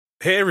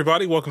Hey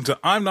everybody, welcome to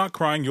I'm Not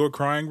Crying, You're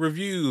Crying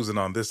Reviews, and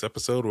on this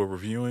episode we're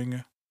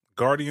reviewing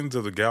Guardians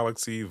of the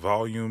Galaxy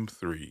Volume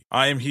 3.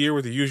 I am here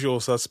with the usual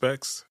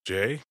suspects,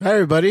 Jay. Hi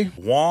everybody.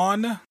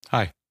 Juan.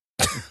 Hi.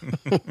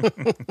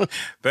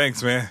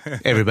 Thanks, man.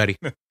 Everybody.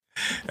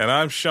 And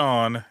I'm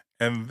Sean,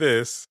 and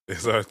this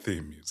is our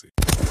theme music.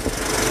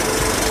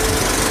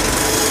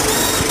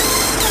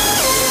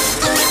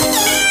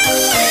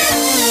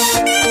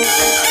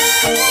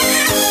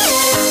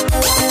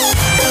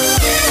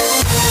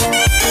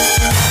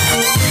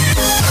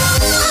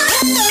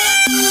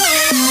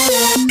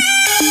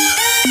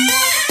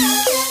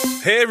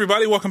 Hey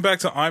everybody, welcome back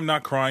to I'm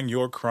Not Crying,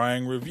 You're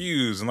Crying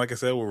Reviews. And like I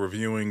said, we're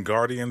reviewing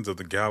Guardians of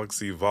the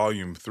Galaxy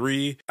Volume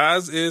 3.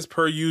 As is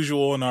per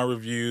usual in our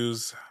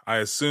reviews, I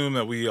assume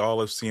that we all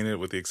have seen it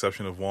with the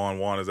exception of Juan.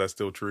 Juan, is that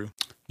still true?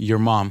 Your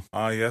mom.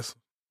 Yes.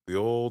 The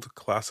old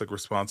classic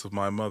response of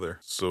my mother.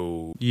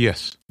 So...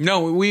 Yes.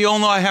 No, we all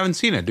know I haven't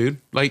seen it, dude.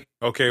 Like,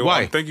 okay, well,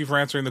 why? Thank you for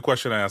answering the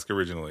question I asked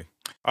originally.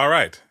 All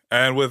right.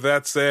 And with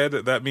that said,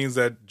 that means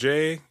that,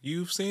 Jay,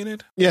 you've seen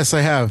it? Yes,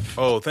 I have.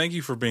 Oh, thank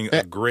you for being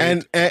a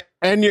great...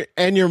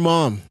 And your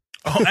mom.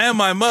 Oh, and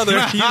my mother.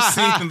 You've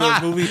seen the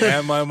movie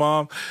And My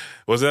Mom.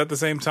 Was it at the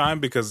same time?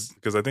 Because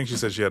I think she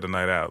said she had a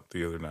night out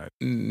the other night.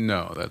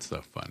 No, that's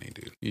not funny,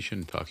 dude. You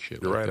shouldn't talk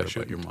shit You're like right, that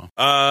about your mom.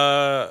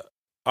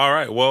 All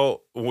right.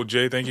 Well,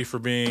 Jay, thank you for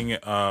being,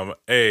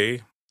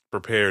 A,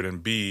 prepared,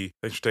 and B,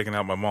 thanks for taking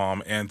out my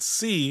mom, and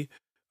C,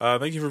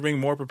 thank you for being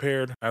more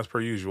prepared, as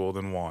per usual,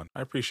 than Juan.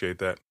 I appreciate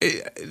that.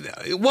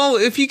 Well,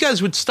 if you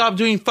guys would stop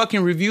doing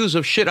fucking reviews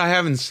of shit I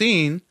haven't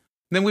seen,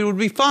 then we would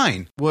be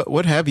fine.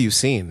 What have you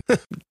seen?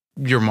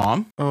 Your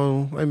mom?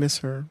 Oh, I miss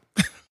her.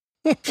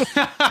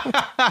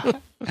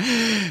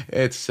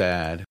 It's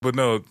sad. But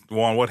no,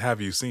 Juan, what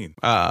have you seen?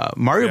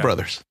 Mario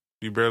Brothers.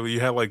 You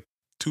had like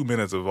 2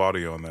 minutes of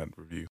audio on that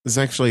review. It's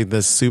actually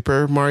the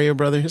Super Mario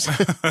Brothers.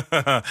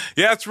 Yeah,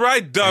 that's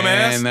right,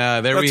 dumbass.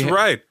 And that's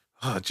right.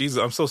 Oh,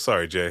 Jesus, I'm so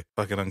sorry, Jay.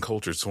 Fucking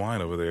uncultured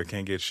swine over there.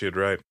 Can't get shit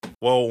right.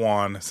 Well,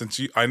 Juan, since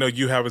I know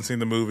you haven't seen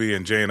the movie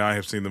and Jay and I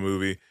have seen the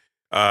movie,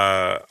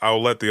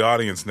 I'll let the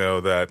audience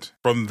know that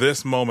from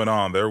this moment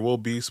on, there will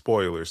be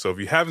spoilers. So if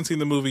you haven't seen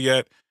the movie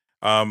yet,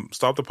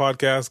 stop the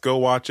podcast, go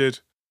watch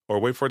it, or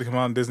wait for it to come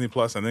out on Disney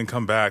Plus, and then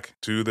come back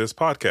to this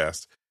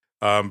podcast.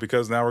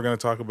 Because now we're going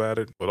to talk about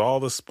it with all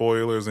the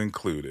spoilers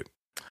included.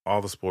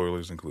 All the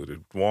spoilers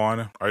included.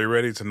 Juan, are you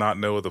ready to not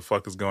know what the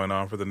fuck is going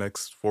on for the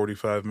next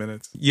 45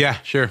 minutes? Yeah,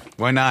 sure.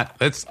 Why not?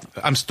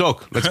 I'm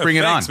stoked. Let's bring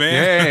it Thanks, on.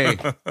 man.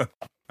 Yay.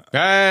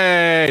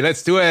 Hey,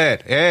 let's do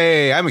it.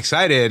 Hey, I'm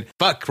excited.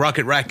 Fuck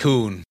Rocket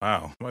Raccoon.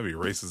 Wow, might be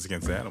racist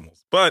against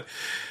animals. But,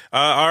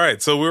 all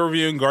right, so we're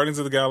reviewing Guardians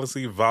of the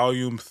Galaxy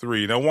Volume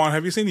 3. Now, Juan,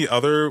 have you seen the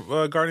other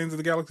Guardians of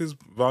the Galaxy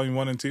Volume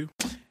 1 and 2?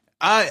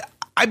 I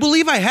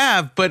believe I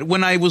have, but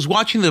when I was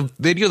watching the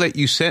video that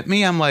you sent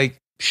me, I'm like,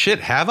 shit,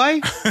 have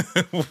I?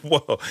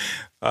 Well,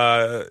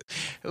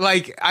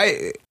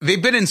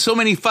 they've been in so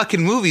many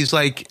fucking movies.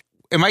 Like,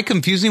 am I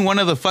confusing one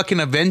of the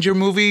fucking Avenger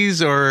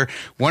movies or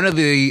one of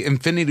the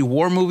Infinity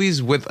War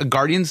movies with a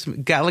Guardians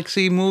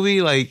Galaxy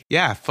movie? Like,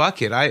 yeah,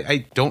 fuck it.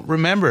 I don't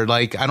remember.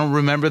 Like, I don't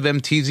remember them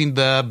teasing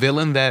the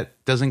villain that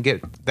doesn't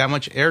get that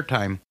much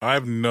airtime. I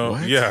have no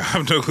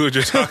clue what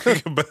you're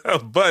talking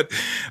about. But,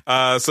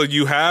 so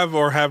you have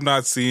or have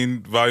not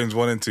seen Volumes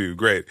 1 and 2.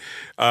 Great.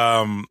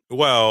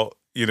 Well,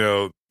 you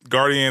know,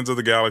 Guardians of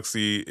the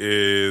Galaxy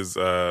is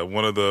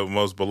one of the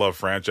most beloved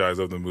franchise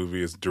of the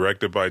movie. It's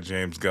directed by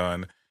James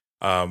Gunn.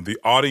 The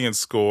audience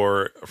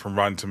score from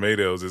Rotten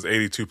Tomatoes is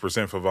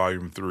 82% for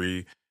Volume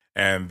 3,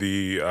 and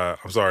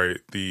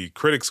the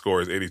critic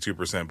score is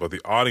 82%, but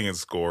the audience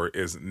score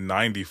is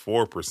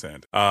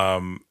 94%.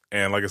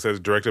 And like I said, it's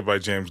directed by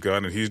James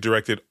Gunn, and he's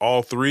directed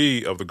all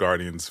 3 of the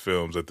Guardians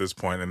films at this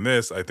point. And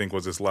this, I think,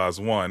 was his last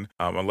one,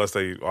 unless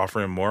they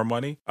offer him more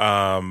money.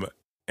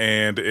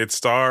 And it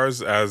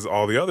stars, as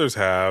all the others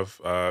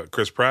have,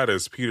 Chris Pratt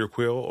as Peter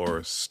Quill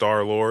or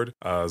Star-Lord,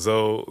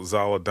 Zoe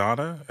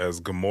Saldana as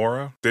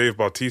Gamora, Dave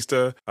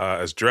Bautista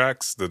as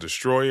Drax, the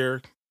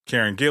Destroyer,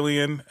 Karen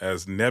Gillan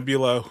as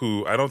Nebula,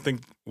 who I don't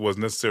think was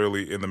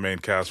necessarily in the main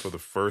cast for the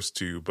first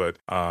 2, but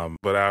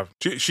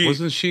she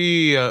wasn't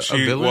she a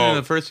villain in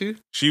the first 2?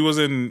 She was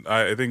in,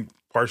 I think,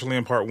 partially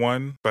in part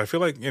 1, but I feel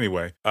like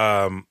anyway.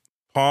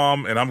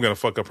 Palm, and I'm going to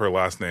fuck up her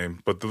last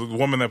name, but the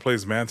woman that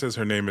plays Mantis,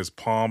 her name is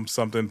Palm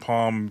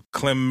Clementifa.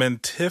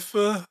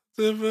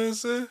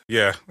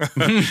 Yeah.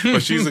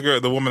 But she's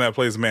the woman that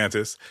plays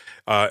Mantis.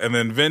 And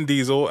then Vin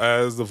Diesel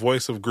as the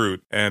voice of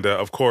Groot. And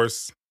of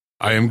course,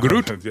 I am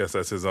Groot. Yes,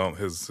 that's his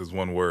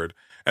one word.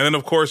 And then,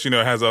 of course, it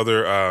has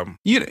other...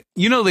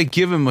 they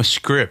give him a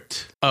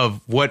script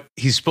of what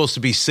he's supposed to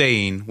be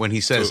saying when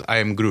he says, I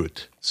am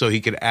Groot. So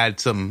he could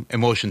add some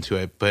emotion to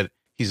it, but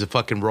he's a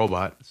fucking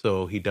robot,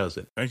 so he does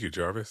it. Thank you,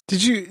 Jarvis.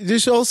 Did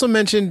you also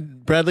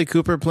mention Bradley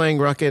Cooper playing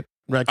Rocket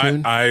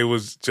Raccoon? I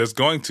was just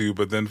going to,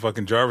 but then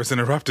fucking Jarvis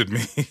interrupted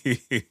me.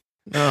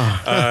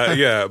 Oh.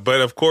 Yeah,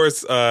 but of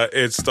course,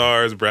 it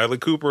stars Bradley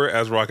Cooper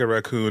as Rocket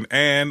Raccoon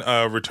and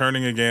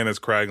returning again as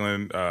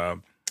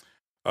Kraglin,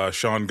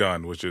 Sean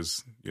Gunn, which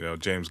is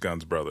James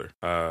Gunn's brother,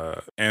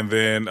 and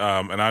then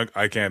and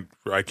I can't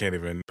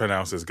even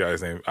pronounce this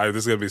guy's name. This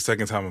is gonna be the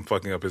second time I'm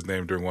fucking up his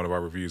name during one of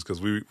our reviews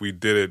because we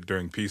did it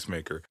during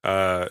Peacemaker.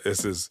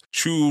 This is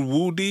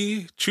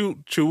Chuwudi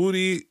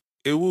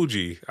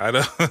Iwuji.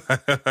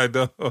 I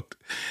don't.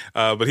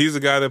 But he's the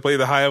guy that played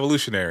the High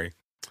Evolutionary.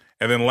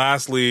 And then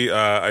lastly,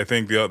 I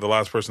think the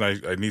last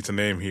person I need to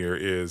name here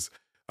is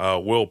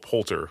Will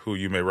Poulter, who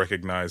you may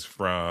recognize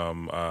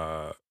from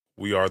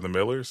We Are the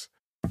Millers.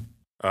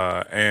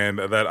 And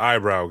that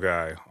eyebrow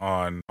guy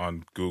on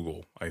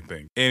Google, I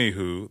think.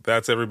 Anywho,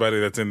 that's everybody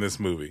that's in this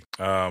movie.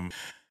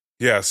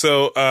 Yeah.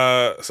 So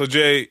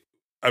Jay,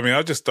 I mean,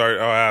 I'll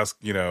ask,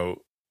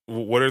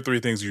 what are 3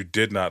 things you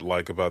did not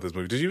like about this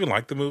movie? Did you even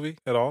like the movie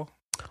at all?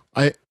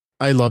 I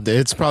loved it.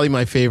 It's probably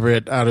my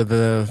favorite out of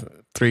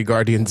the 3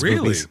 Guardians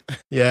movies.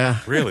 Yeah.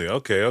 Really?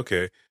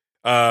 Okay.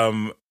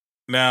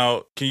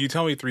 Now, can you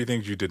tell me 3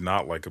 things you did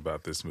not like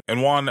about this movie?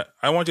 And Juan,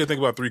 I want you to think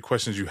about 3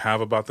 questions you have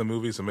about the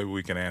movie, so maybe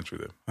we can answer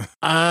them.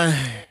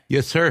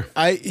 Yes, sir.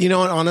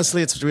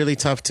 Honestly, it's really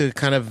tough to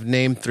kind of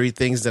name 3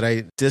 things that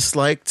I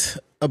disliked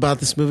about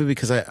this movie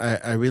because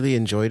I really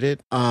enjoyed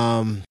it.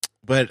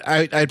 But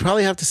I'd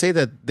probably have to say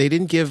that they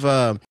didn't give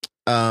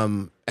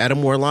Adam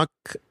Warlock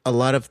a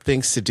lot of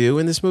things to do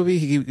in this movie.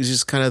 He was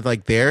just kind of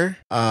like there.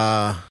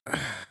 I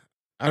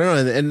don't know.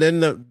 And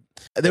then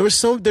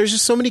there's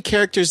just so many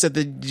characters that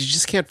you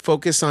just can't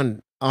focus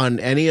on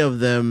any of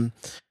them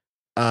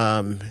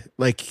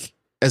like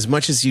as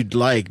much as you'd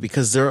like,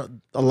 because a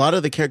lot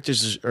of the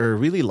characters are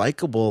really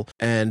likable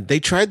and they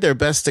tried their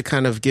best to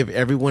kind of give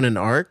everyone an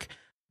arc.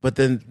 But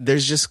then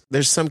there's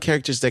some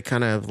characters that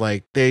kind of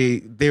like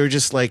they were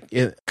just like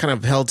kind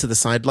of held to the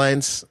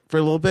sidelines for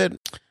a little bit.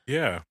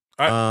 Yeah.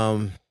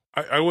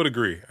 I would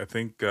agree. I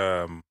think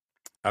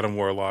Adam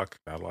Warlock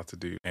had a lot to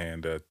do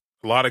and a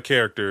lot of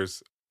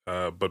characters.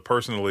 But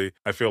personally,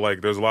 I feel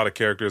like there's a lot of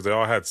characters. They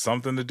all had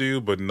something to do,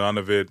 but none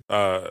of it.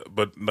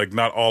 But like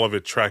not all of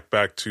it tracked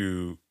back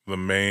to the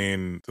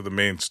main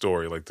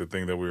story, like the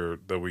thing that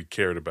we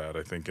cared about.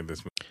 I think in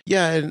this movie.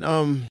 Yeah,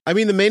 and I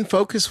mean the main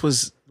focus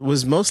was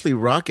mostly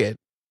Rocket,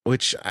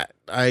 which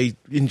I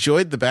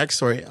enjoyed the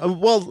backstory.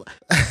 Well,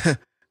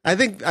 I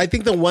think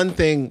the one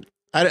thing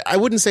I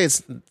wouldn't say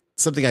it's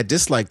something I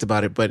disliked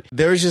about it, but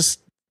there's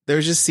just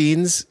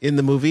scenes in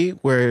the movie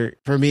where,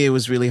 for me, it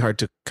was really hard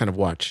to kind of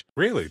watch.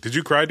 Really? Did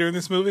you cry during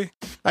this movie?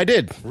 I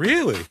did.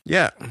 Really?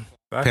 Yeah.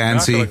 I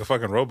feel like a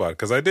fucking robot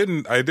because I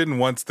didn't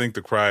once think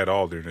to cry at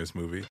all during this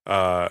movie.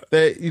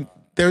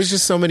 There was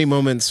just so many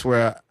moments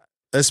where,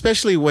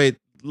 especially with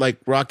like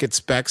Rocket's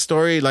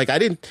backstory, like I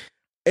didn't.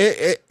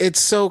 It's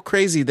so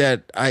crazy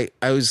that I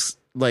was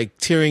like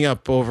tearing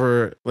up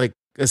over like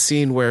a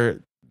scene where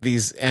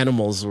these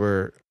animals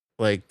were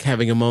like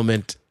having a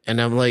moment,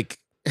 and I'm like.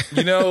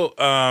 Yeah.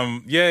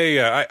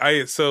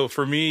 So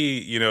for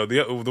me,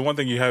 the one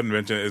thing you haven't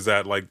mentioned is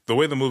that like the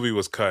way the movie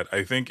was cut,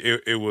 I think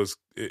it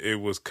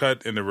was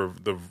cut in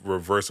the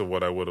reverse of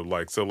what I would have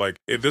liked. So like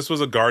if this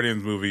was a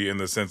Guardians movie in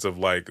the sense of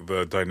like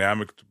the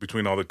dynamic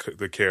between all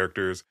the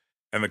characters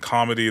and the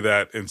comedy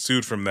that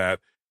ensued from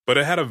that, but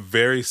it had a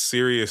very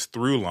serious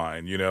through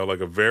line, like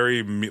a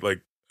very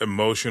like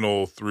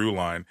emotional through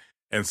line.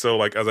 And so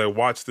like as I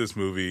watched this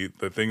movie,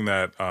 the thing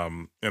that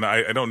and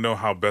I don't know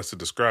how best to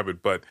describe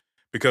it, but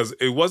because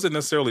it wasn't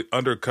necessarily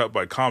undercut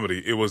by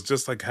comedy. It was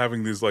just like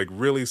having these like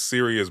really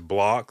serious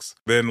blocks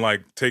then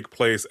like take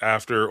place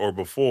after or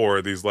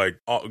before these like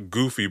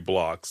goofy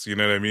blocks. You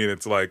know what I mean?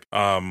 It's like,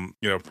 a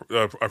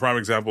prime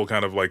example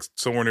kind of like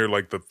somewhere near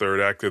like the third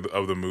act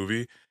of the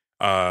movie.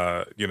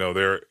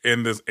 They're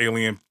in this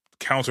alien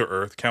counter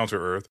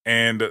Earth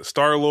and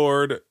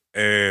Star-Lord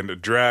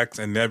and Drax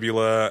and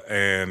Nebula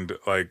and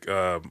like,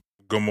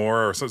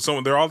 Gamora or so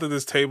they're all at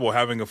this table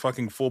having a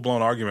fucking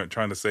full-blown argument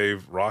trying to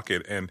save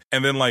Rocket and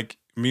then like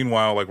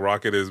meanwhile like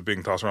Rocket is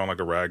being tossed around like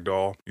a rag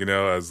doll,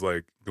 as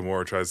like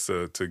Gamora tries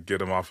to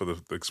get him off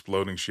of the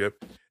exploding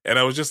ship. And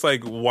I was just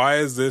like, why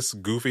is this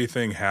goofy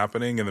thing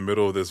happening in the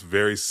middle of this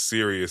very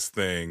serious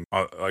thing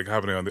like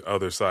happening on the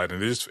other side?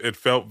 And it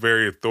felt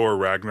very Thor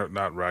Love and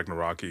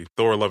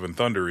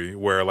Thundery,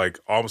 where like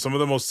some of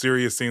the most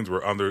serious scenes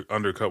were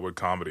undercut with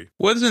comedy.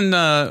 Wasn't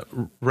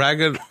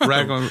Ragged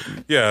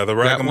yeah, the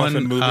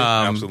Ragamuffin movie,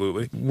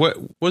 absolutely.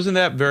 Wasn't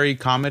that very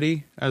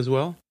comedy as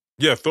well?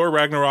 Yeah, Thor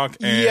Ragnarok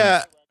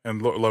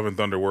and Love and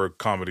Thunder were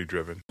comedy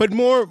driven, but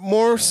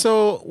more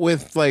so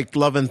with like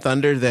Love and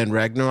Thunder than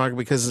Ragnarok,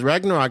 because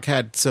Ragnarok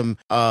had some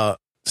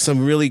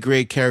really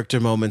great character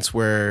moments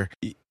where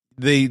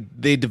they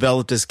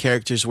developed as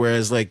characters,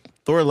 whereas like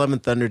Thor Love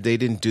and Thunder, they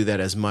didn't do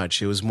that as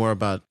much. It was more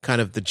about kind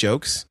of the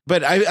jokes.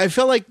 But I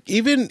felt like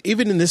even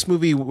in this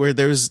movie where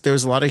there was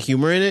a lot of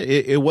humor in it,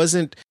 it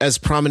wasn't as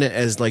prominent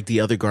as like the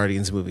other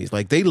Guardians movies.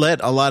 Like they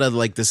let a lot of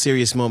like the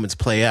serious moments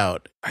play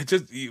out.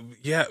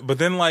 But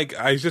then like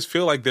I just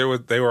feel like they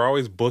were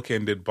always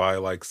bookended by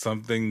like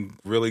something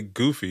really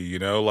goofy,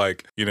 and I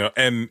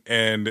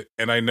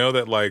know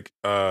that like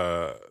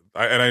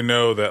I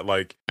know that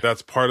like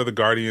that's part of the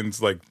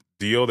Guardians like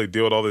deal. They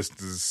deal with all this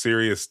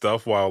serious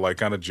stuff while like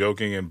kind of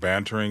joking and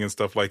bantering and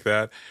stuff like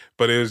that.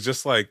 But it was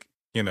just like,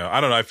 I don't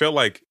know. I felt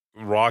like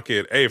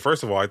Rocket,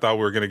 first of all, I thought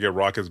we were going to get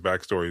Rocket's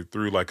backstory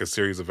through like a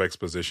series of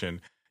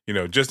exposition,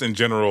 just in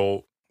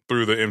general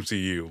through the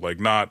MCU, like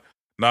not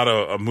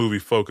a movie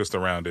focused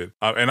around it.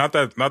 And not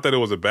that it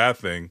was a bad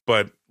thing,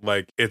 but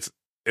like it's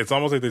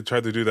almost like they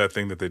tried to do that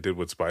thing that they did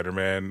with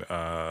Spider-Man,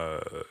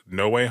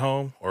 No Way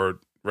Home, or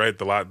right,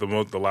 the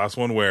last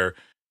one, where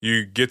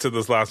you get to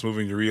this last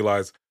movie and you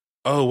realize,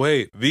 oh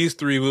wait, these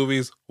 3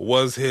 movies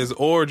was his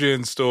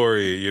origin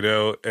story,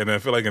 And I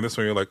feel like in this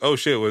one you're like, oh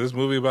shit, was this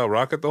movie about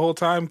Rocket the whole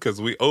time? Because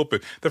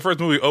the first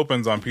movie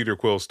opens on Peter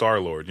Quill's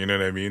Star-Lord, you know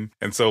what I mean?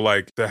 And so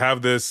like to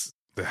have this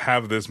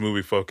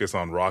movie focus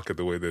on Rocket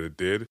the way that it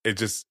did,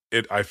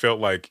 I felt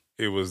like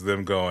it was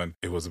them going,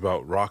 it was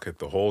about Rocket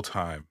the whole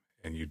time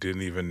and you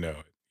didn't even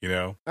know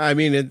it, I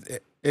mean,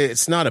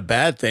 it's not a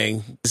bad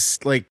thing.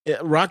 It's like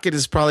Rocket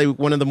is probably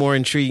one of the more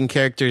intriguing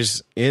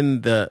characters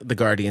in the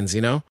Guardians,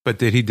 But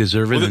did he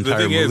deserve an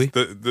entire movie?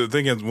 The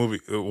thing is,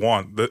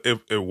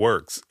 it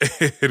works.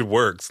 It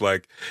works.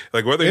 Like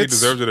whether he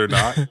deserves it or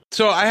not.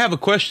 So I have a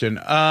question.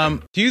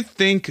 Do you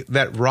think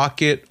that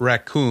Rocket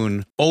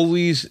Raccoon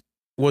always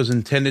was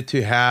intended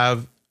to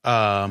have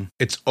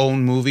its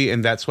own movie,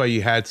 and that's why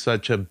you had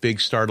such a big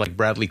star like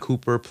Bradley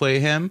Cooper play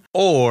him?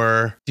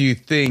 Or do you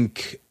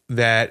think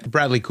that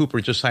Bradley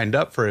Cooper just signed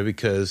up for it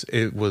because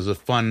it was a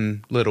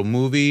fun little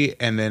movie,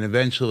 and then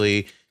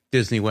eventually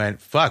Disney went,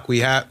 fuck,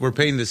 we're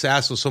paying this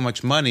asshole so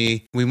much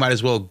money, we might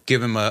as well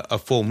give him a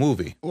full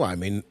movie? Well, I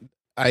mean,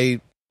 I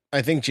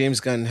think James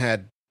Gunn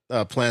had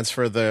plans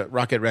for the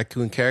Rocket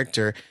Raccoon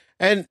character,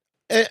 and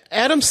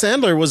Adam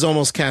Sandler was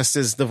almost cast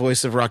as the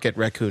voice of Rocket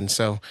Raccoon.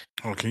 So,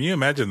 can you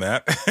imagine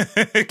that?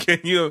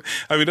 Can you?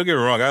 I mean, don't get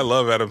me wrong, I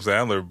love Adam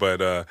Sandler,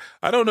 but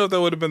I don't know if that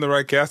would have been the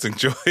right casting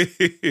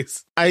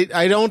choice.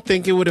 I don't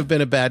think it would have been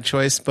a bad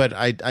choice, but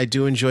I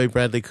do enjoy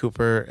Bradley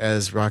Cooper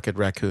as Rocket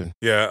Raccoon.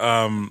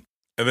 Yeah.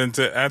 And then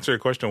to answer your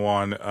question,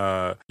 Juan,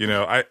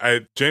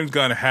 James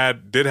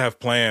Gunn did have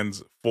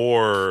plans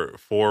for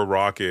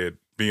Rocket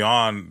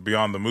beyond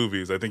the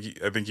movies. I think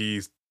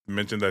he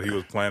mentioned that he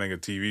was planning a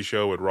TV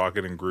show with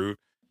Rocket and Groot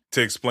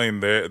to explain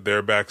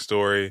their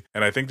backstory,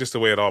 and I think just the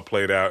way it all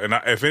played out, and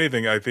if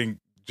anything, I think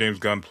James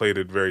Gunn played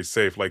it very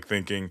safe, like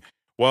thinking,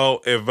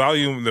 well, if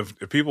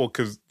people,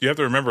 because you have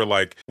to remember,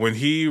 like when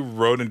he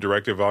wrote and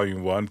directed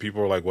Volume 1,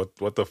 people were like,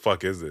 what the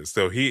fuck is this?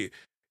 So he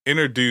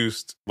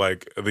introduced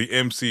like the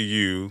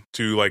MCU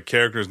to like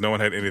characters no one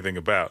had anything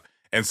about,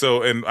 and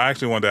I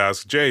actually wanted to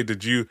ask Jay,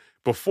 did you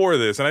before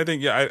this? And I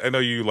think I know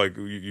you like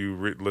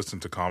you listen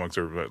to comics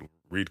or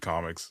read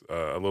comics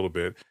a little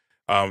bit.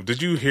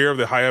 Did you hear of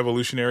the High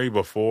Evolutionary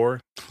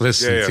before?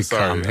 Listen to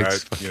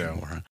comics.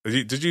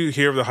 Did you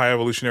hear of the High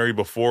Evolutionary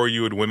before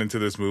you had went into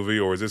this movie,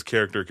 or is this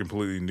character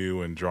completely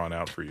new and drawn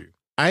out for you?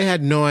 I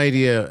had no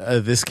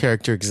idea this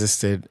character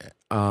existed.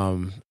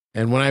 And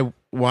when I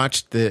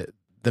watched the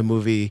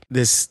movie,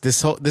 this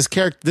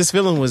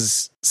villain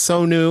was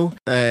so new,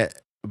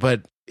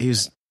 but he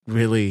was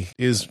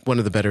one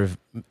of the better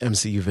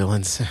MCU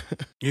villains.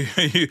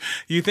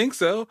 You think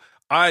so?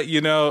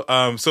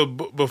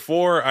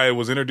 Before I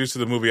was introduced to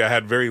the movie, I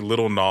had very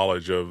little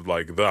knowledge of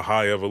like the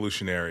High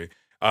Evolutionary.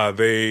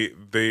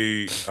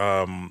 They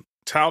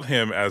tout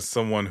him as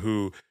someone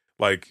who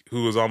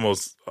was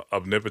almost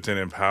omnipotent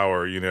in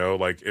power,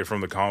 like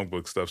from the comic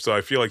book stuff. So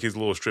I feel like he's a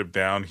little stripped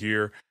down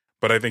here,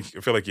 but I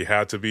feel like he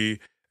had to be.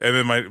 And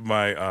then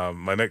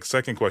my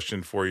second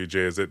question for you,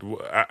 Jay, is that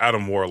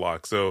Adam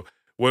Warlock. So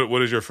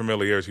what is your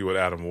familiarity with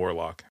Adam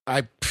Warlock?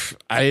 I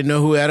didn't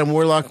know who Adam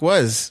Warlock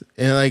was,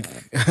 and like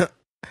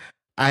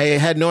I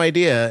had no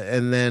idea.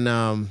 And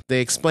then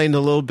they explained a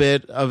little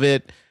bit of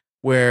it,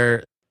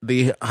 where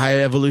the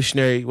High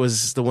Evolutionary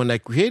was the one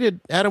that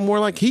created Adam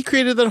Warlock. He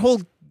created that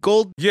whole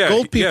gold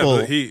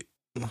people. He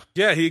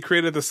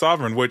created the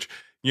Sovereign, which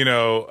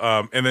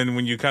and then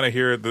when you kind of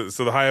hear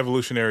the High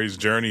Evolutionary's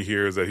journey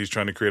here is that he's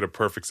trying to create a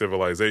perfect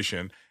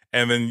civilization.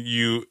 And then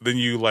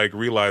you like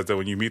realize that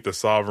when you meet the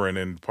Sovereign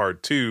in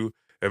part 2,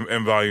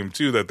 in volume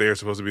 2, that they are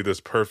supposed to be this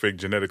perfect,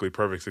 genetically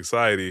perfect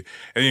society.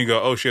 And you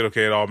go, oh shit,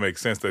 okay, it all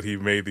makes sense that he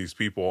made these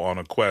people on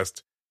a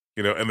quest,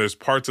 and there's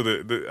parts of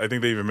I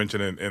think they even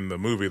mentioned in the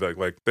movie,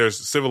 like there's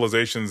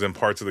civilizations and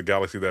parts of the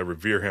galaxy that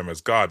revere him as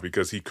God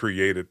because he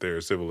created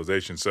their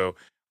civilization. So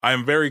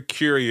I'm very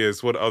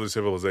curious what other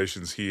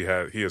civilizations he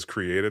has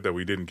created that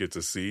we didn't get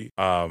to see.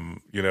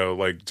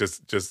 Like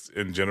just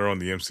in general in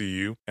the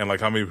MCU, and like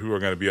how many people are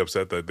going to be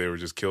upset that he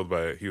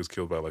was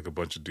killed by like a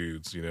bunch of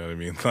dudes. You know what I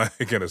mean?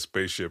 Like in a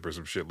spaceship or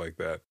some shit like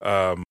that.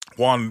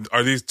 Juan,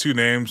 are these two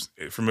names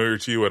familiar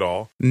to you at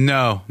all?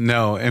 No.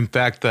 In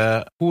fact,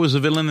 who was the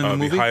villain in the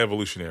movie? The High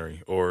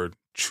Evolutionary, or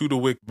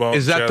Chudawick.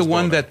 Is that the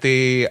one that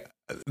they?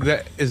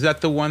 Is that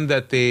the one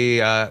that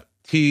they?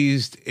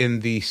 Teased in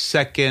the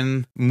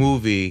second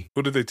movie.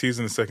 Who did they tease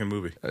in the second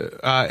movie?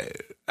 I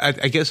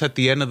guess at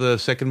the end of the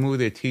second movie,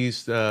 they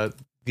teased the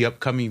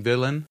upcoming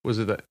villain. Was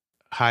it the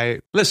High?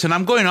 Listen,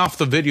 I'm going off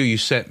the video you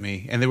sent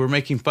me, and they were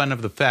making fun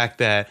of the fact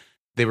that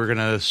they were going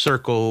to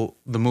circle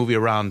the movie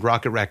around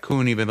Rocket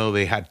Raccoon, even though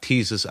they had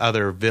teased this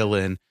other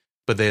villain.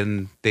 But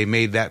then they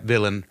made that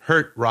villain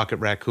hurt Rocket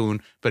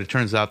Raccoon. But it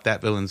turns out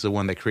that villain's the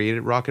one that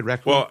created Rocket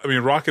Raccoon. Well, I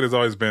mean, Rocket has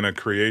always been a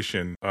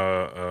creation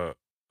of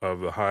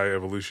the High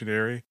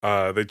Evolutionary.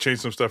 They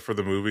changed some stuff for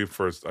the movie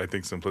for, I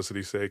think,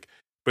 simplicity's sake.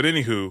 But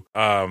anywho,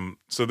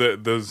 so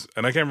those,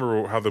 and I can't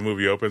remember how the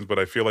movie opens, but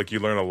I feel like you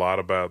learn a lot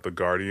about the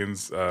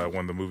Guardians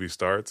when the movie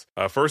starts.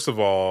 First of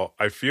all,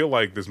 I feel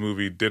like this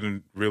movie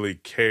didn't really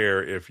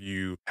care if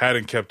you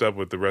hadn't kept up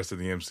with the rest of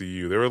the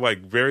MCU. There were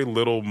like very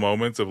little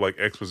moments of like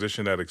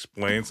exposition that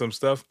explained some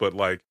stuff, but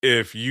like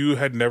if you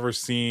had never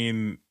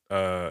seen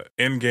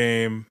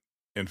Endgame,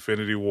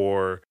 Infinity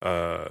War,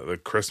 the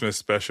Christmas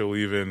special,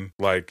 even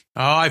like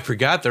I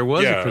forgot there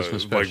was a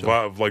Christmas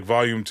special, like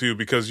Volume 2,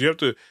 because you have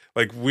to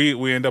like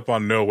we end up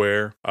on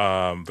Nowhere.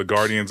 The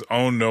Guardians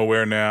own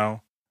Nowhere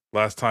now.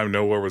 Last time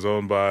Nowhere was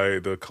owned by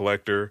the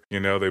Collector. You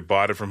know, they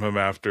bought it from him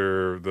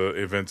after the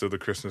events of the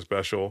Christmas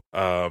special.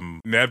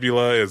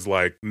 Nebula is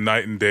like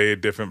night and day a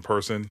different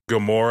person.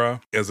 Gamora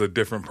is a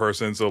different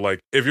person. So like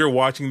if you're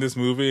watching this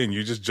movie and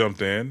you just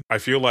jumped in, I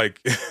feel like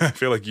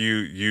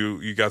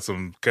you got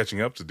some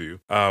catching up to do.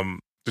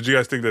 Did you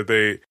guys think that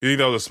you think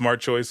that was a smart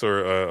choice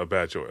or a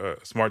bad choice?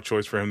 A smart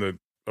choice for him to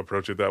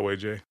approach it that way,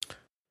 Jay?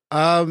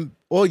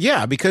 Well,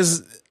 yeah,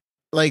 because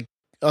like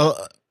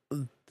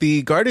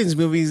the Guardians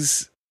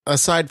movies,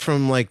 aside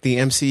from like the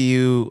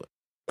MCU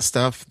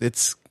stuff,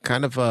 it's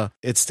kind of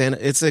it's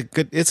a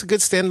good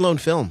standalone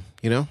film,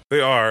 you know?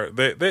 They are.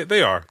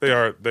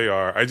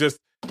 I just,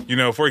 you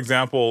know, for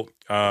example,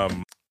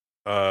 during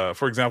a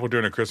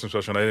Christmas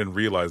special, and I didn't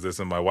realize this,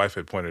 and my wife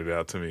had pointed it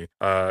out to me.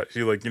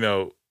 She like, you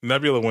know,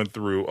 Nebula went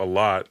through a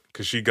lot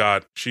because she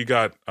got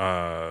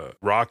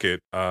Rocket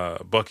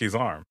Bucky's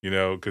arm, you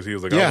know, because he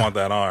was like, I want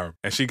that arm,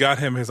 and she got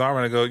him his arm,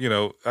 and I go, you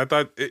know, I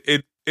thought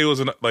it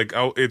was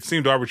it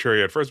seemed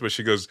arbitrary at first, but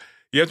she goes,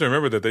 you have to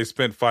remember that they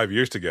spent 5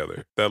 years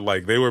together, that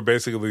like they were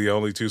basically the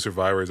only two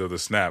survivors of the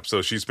snap.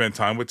 So she spent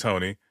time with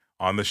Tony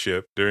on the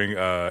ship during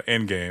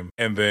Endgame,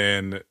 and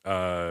then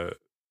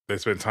they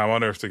spent time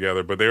on Earth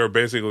together, but they were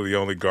basically the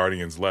only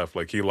Guardians left.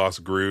 Like he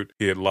lost Groot,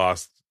 he had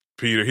lost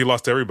Peter, he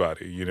lost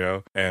everybody, you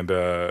know, and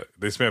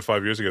they spent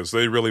 5 years together, so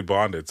they really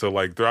bonded. So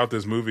like throughout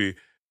this movie,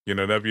 you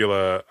know,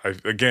 Nebula,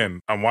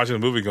 I'm watching the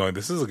movie going,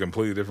 this is a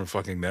completely different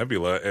fucking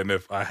Nebula, and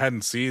if I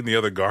hadn't seen the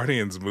other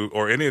Guardians movie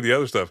or any of the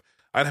other stuff,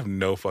 I'd have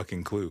no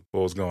fucking clue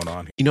what was going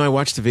on here. You know, I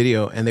watched the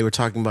video and they were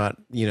talking about,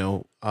 you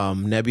know,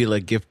 Nebula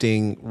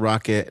gifting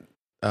Rocket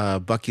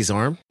Bucky's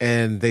arm,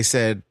 and they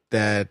said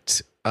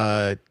that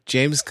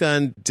James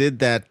Gunn did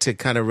that to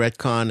kind of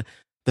retcon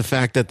the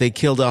fact that they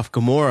killed off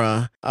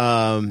Gamora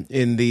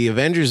in the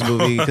Avengers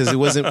movie, because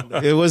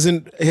it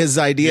wasn't his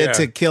idea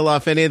to kill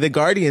off any of the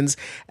Guardians,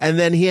 and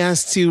then he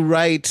has to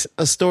write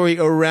a story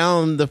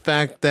around the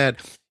fact that,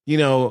 you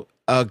know,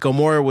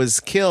 Gamora was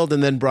killed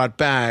and then brought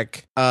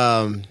back.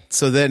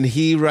 So then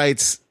he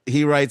writes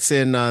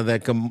in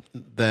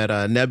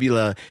that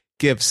Nebula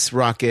gives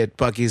Rocket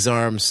Bucky's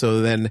arm,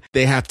 so then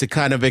they have to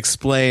kind of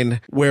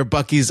explain where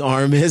Bucky's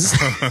arm is in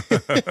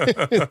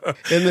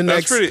the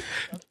next.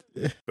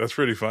 That's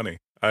pretty funny.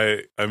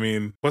 I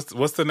mean,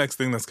 what's the next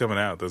thing that's coming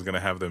out that's going to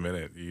have them in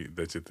it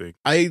that you think?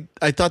 I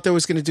thought they were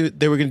going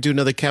to do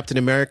another Captain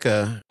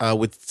America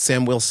with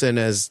Sam Wilson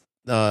as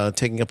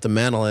taking up the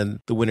mantle, and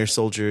the Winter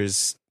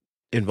Soldier's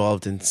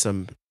involved in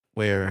some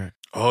way.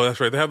 Oh, that's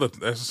right. They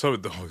have so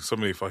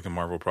many fucking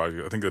Marvel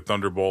projects. I think the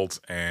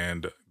Thunderbolts,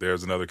 and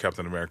there's another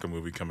Captain America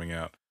movie coming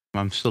out.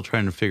 I'm still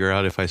trying to figure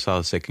out if I saw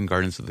the second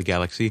Guardians of the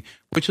Galaxy.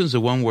 Which one's the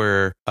one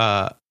where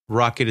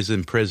Rocket is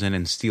in prison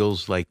and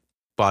steals like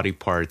body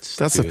parts?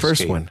 That's the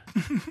first one.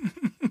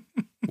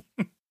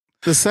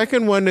 The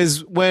second one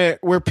is where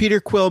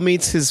Peter Quill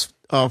meets his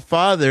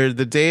father,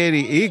 the deity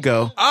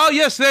Ego. Oh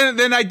yes,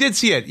 then I did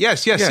see it.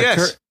 Yes.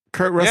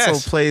 Kurt Russell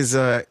plays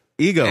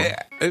Ego.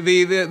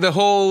 The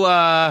whole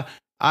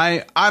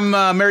I'm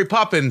Mary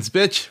Poppins,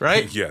 bitch,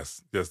 right?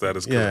 Yes, that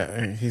is correct.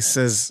 Yeah, he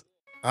says,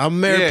 I'm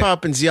Mary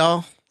Poppins,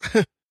 y'all.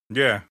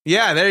 Yeah.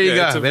 There you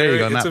go. It's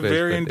a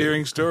very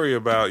endearing story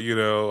about, you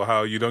know,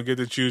 how you don't get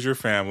to choose your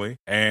family,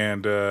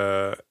 and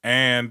you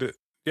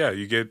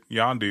get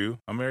Yondu,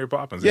 a Mary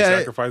Poppins. He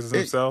sacrifices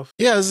himself.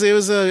 Yeah, it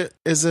was a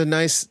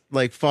nice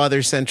like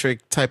father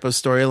centric type of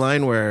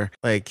storyline where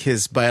like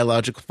his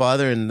biological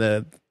father and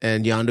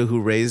Yondu, who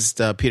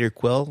raised Peter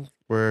Quill,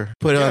 were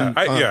put on.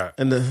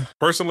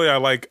 Personally, I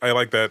like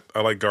that.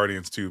 I like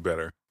Guardians 2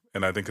 better.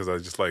 And I think because I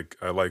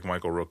like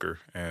Michael Rooker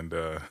and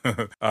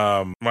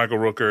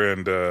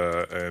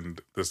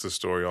this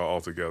story all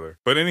together.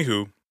 But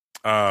anywho,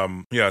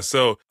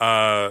 so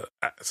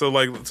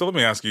let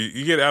me ask you.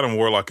 You get Adam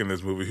Warlock in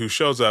this movie, who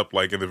shows up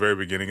like in the very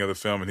beginning of the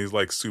film, and he's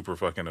like super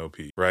fucking OP,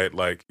 right?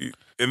 Like,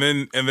 and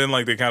then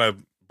like they kind of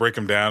break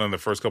him down in the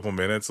first couple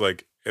minutes,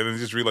 like, and then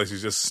just realize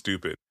he's just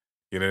stupid.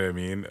 You know what I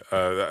mean?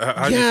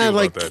 How do you feel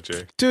about that,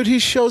 Jay? Dude, he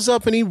shows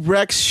up and he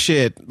wrecks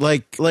shit.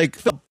 Like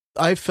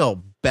I felt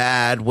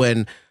bad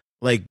when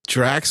like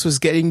Drax was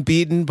getting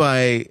beaten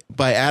by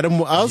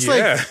Adam. I was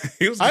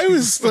I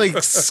was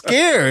like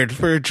scared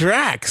for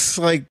Drax.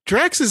 Like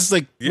Drax is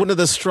like one of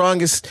the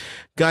strongest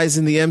guys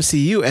in the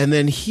MCU, and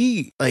then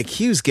he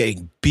was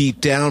getting beat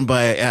down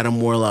by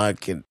Adam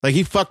Warlock, and like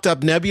he fucked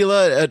up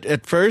Nebula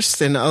at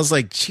first, and I was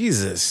like,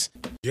 Jesus.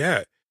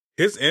 Yeah,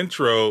 his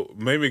intro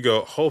made me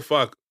go, oh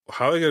fuck.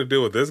 How are they going to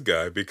deal with this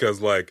guy?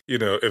 Because, like, you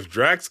know, if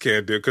Drax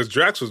can't do it, because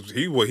Drax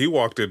he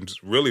walked in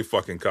really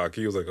fucking cocky.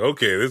 He was like,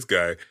 okay, this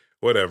guy,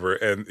 whatever.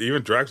 And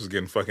even Drax was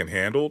getting fucking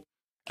handled.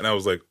 And I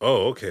was like,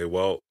 oh, okay,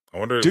 well, I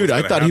wonder. Dude,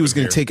 I thought he was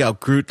going to take out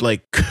Groot,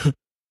 like.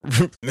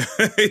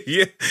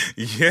 yeah.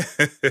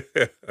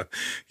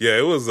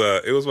 It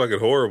was fucking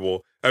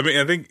horrible. I mean,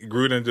 I think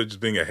Groot ended up just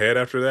being ahead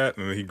after that,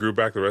 and he grew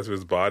back the rest of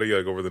his body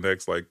like over the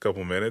next like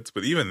couple minutes.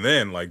 But even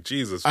then, like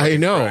Jesus, I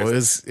know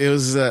Christ. it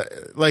was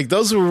like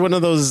those were one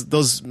of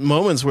those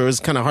moments where it was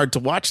kind of hard to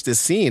watch this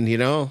scene, you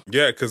know?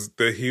 Yeah, because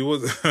he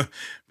was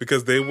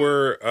because they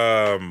were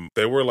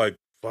like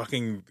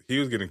fucking. He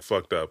was getting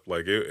fucked up.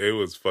 Like it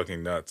was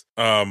fucking nuts.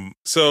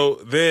 So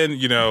then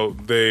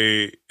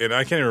and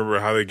I can't remember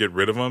how they get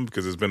rid of him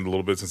because it's been a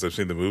little bit since I've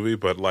seen the movie.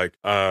 But like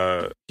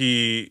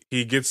he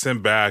gets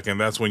him back, and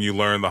that's when you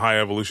learn the High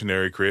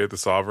Evolutionary created the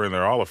Sovereign.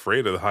 They're all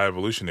afraid of the High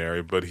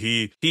Evolutionary, but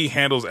he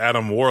handles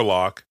Adam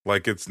Warlock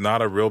like it's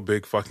not a real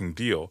big fucking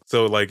deal.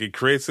 So like it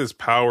creates this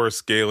power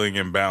scaling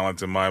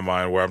imbalance in my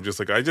mind where I'm just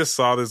like, I just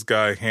saw this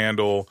guy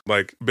handle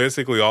like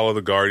basically all of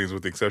the Guardians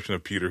with the exception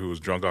of Peter, who was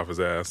drunk off his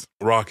ass,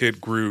 Rocket,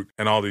 Groot,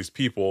 and all these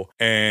people,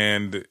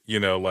 and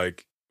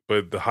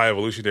but the High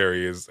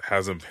Evolutionary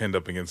has him pinned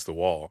up against the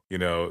wall,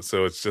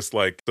 so it's just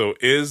like, so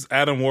is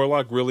Adam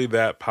Warlock really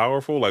that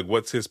powerful? Like,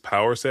 what's his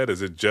power set?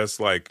 Is it just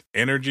like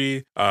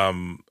energy?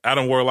 Adam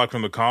Warlock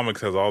from the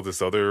comics has all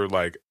this other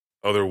like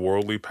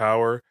otherworldly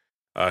power.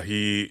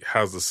 He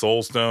has the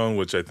Soul Stone,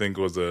 which I think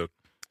was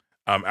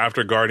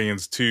after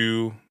Guardians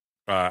 2,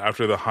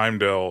 after the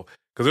Heimdall.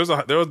 Because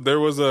there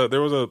was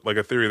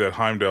a theory that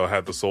Heimdall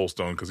had the Soul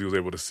Stone because he was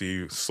able to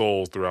see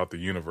souls throughout the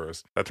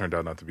universe. That turned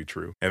out not to be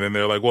true. And then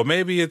they're like, well,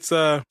 maybe maybe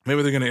they're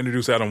going to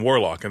introduce Adam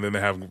Warlock, and then they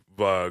have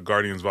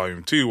Guardians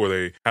Volume 2 where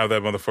they have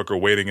that motherfucker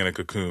waiting in a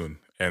cocoon.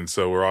 And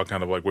so we're all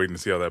kind of like waiting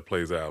to see how that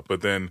plays out.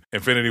 But then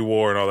Infinity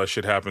War and all that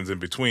shit happens in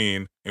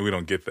between, and we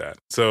don't get that.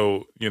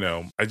 So,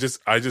 I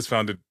just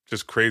found it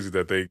just crazy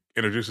that they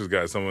introduced this guy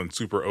as someone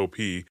super OP,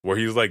 where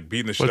he's like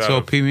beating the shit out of...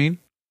 What's OP mean?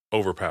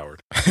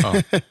 Overpowered.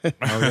 Oh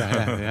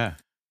yeah.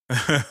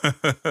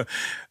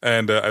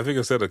 And I think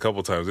I've said it a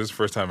couple times. This is the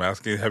first time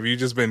asking. Have you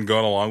just been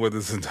going along with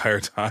this entire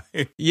time?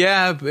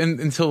 Yeah,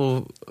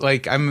 until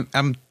like I'm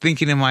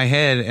thinking in my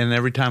head, and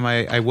every time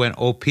I went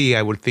OP,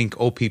 I would think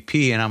OPP,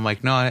 and I'm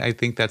like, no, I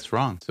think that's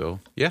wrong. So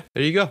yeah,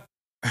 there you go.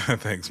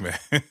 Thanks, man.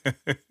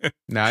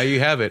 Now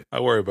you have it. I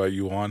worry about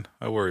you, Juan.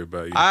 I worry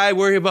about you. I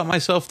worry about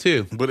myself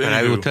too. But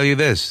I will tell you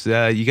this: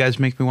 you guys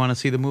make me want to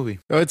see the movie.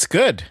 Oh, it's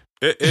good.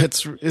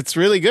 It's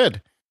really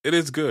good. It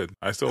is good.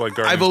 I still like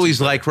Guardians. I've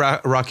always liked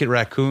Rocket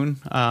Raccoon.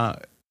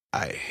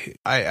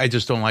 I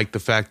just don't like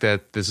the fact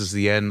that this is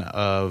the end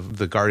of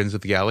the Guardians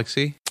of the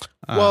Galaxy.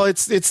 Well,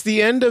 it's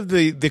the end of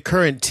the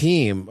current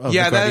team. Of the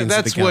Guardians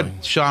that's of the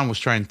what Sean was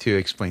trying to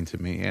explain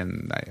to me,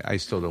 and I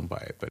still don't buy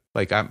it. But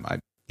like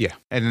yeah,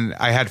 and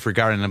I had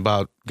forgotten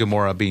about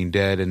Gamora being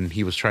dead, and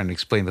he was trying to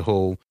explain the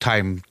whole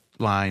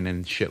timeline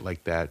and shit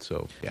like that.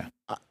 So yeah,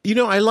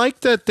 I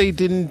like that they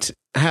didn't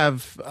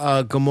have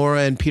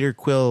Gamora and Peter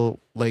Quill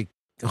like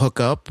hook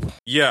up.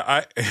 Yeah,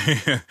 I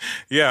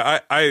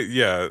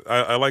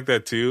like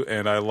that too,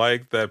 and I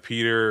like that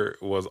Peter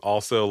was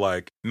also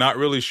like not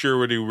really sure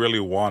what he really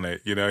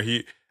wanted.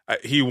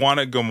 He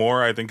wanted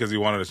Gamora, I think, because he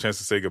wanted a chance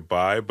to say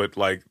goodbye. But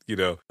like,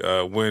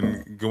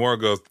 when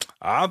Gamora goes,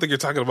 I don't think you're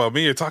talking about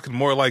me. You're talking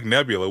more like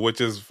Nebula, which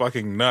is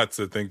fucking nuts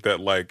to think that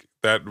like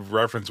that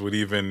reference would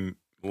even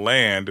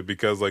land,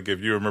 because like if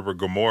you remember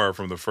Gamora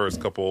from the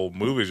first couple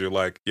movies, you're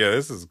like, yeah,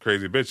 this is a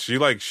crazy bitch.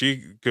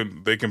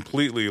 They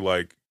completely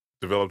like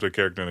developed her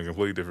character in a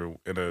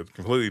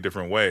completely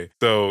different way.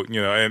 So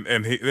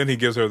and then he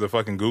gives her the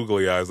fucking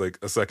googly eyes like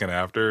a second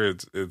after.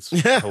 It's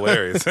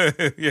hilarious.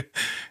 Yeah,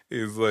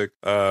 he's like,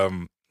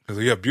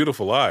 you have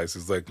beautiful eyes.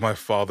 He's like, my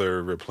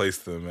father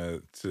replaced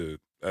them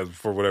as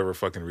for whatever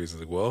fucking reason.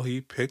 Like, well,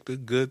 he picked a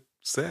good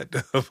set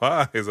of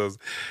eyes. So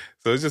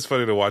it's just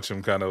funny to watch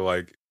him kind of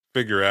like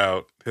figure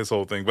out his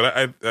whole thing. But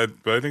I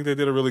think they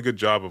did a really good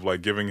job of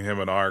like giving him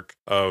an arc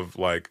of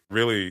like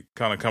really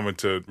kind of coming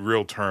to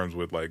real terms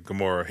with like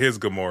his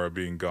Gamora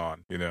being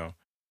gone,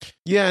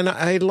 Yeah, and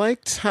I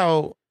liked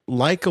how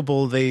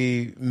likable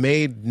they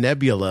made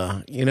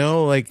Nebula.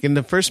 Like in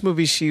the first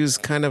movie, she was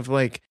kind of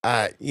like,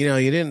 you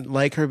didn't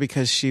like her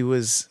because she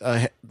was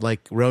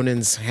like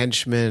Ronan's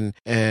henchman,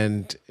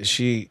 and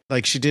she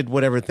did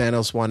whatever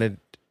Thanos wanted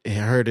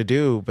her to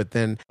do. But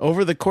then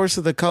over the course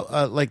of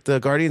the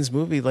Guardians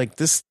movie, like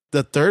this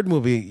the third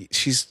movie,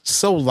 she's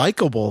so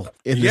likable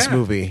in this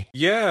movie.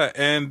 Yeah,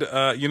 and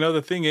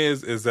the thing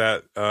is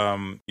that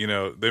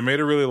they made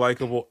her really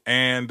likable,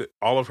 and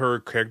all of her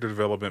character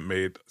development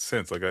made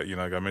sense. Like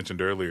I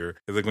mentioned earlier,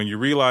 it's like when you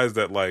realize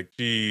that like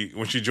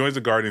when she joins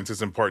the Guardians,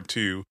 it's in part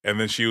 2, and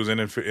then she was in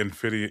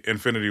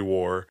Infinity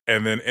War,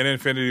 and then in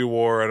Infinity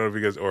War, I don't know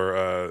if you guys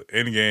or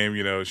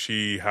Endgame,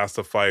 she has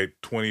to fight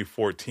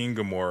 2014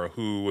 Gamora,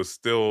 who was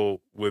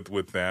still with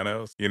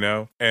Thanos,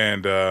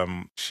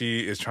 and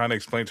she is trying to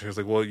explain to her, it's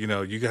like, well,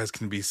 you guys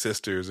can be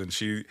sisters, and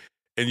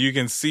you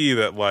can see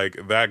that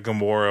like that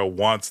Gamora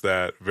wants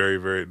that very,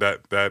 very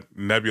that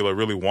Nebula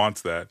really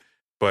wants that,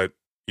 but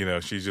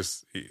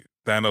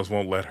Thanos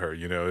won't let her.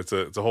 It's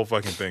a whole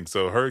fucking thing.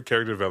 So her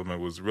character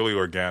development was really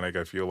organic,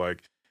 I feel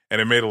like,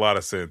 and it made a lot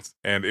of sense.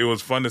 And it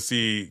was fun to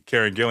see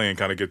Karen Gillan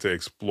kind of get to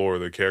explore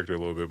the character a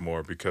little bit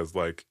more, because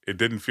like it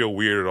didn't feel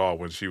weird at all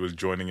when she was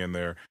joining in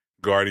their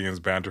Guardians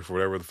banter for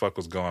whatever the fuck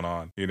was going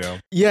on,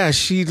 Yeah,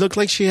 she looked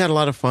like she had a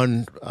lot of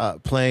fun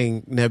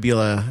playing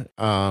Nebula,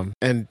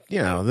 and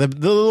the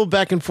little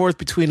back and forth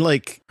between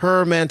like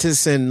her,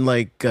 Mantis, and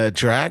like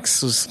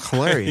Drax was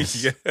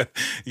hilarious.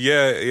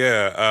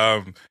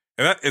 yeah.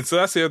 And so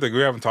that's the other thing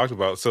we haven't talked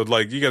about. So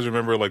like, you guys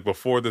remember like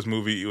before this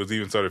movie, it was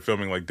even started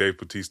filming, like Dave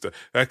Bautista,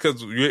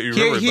 because you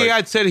remember he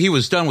had said he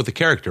was done with the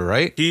character,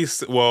 right? He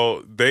was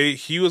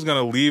going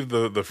to leave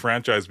the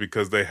franchise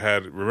because they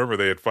had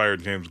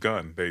fired James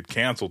Gunn. They'd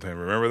canceled him.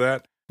 Remember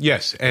that?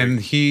 Yes, and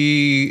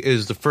he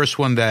is the first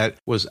one that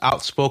was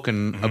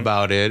outspoken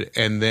about it,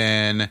 and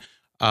then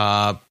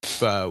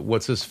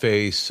what's his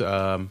face?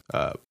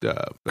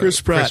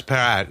 Chris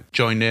Pratt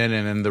joined in,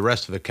 and then the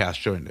rest of the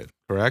cast joined in.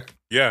 Correct?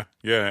 Yeah.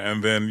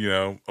 And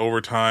then,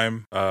 over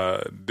time,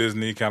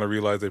 Disney kind of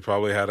realized they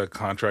probably had a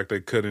contract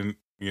they couldn't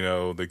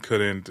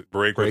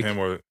break with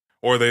him,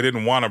 or they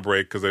didn't want to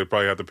break because they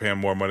probably had to pay him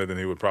more money than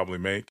he would probably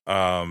make.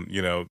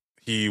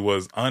 He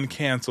was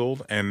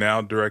uncanceled and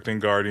now directing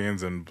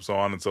Guardians and so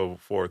on and so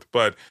forth.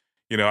 But,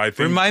 I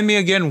think... Remind me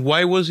again,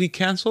 why was he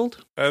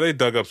canceled? They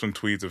dug up some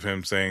tweets of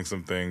him saying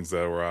some things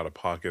that were out of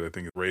pocket. I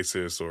think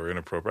racist or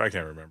inappropriate. I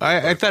can't remember.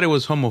 I thought it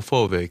was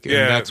homophobic. And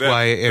that's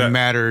why it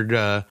mattered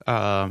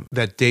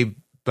that Dave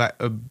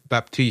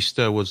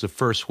Bautista was the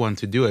first one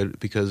to do it,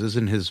 because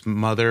isn't his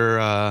mother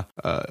a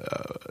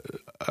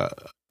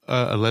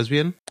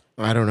lesbian?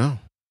 I don't know.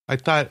 I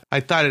thought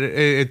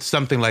it's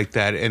something like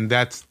that, and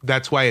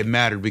that's why it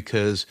mattered,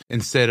 because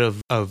instead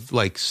of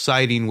like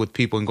siding with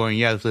people and going,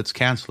 yeah, let's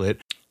cancel it,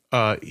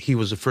 he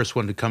was the first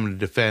one to come to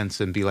defense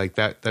and be like,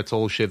 that's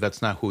old shit.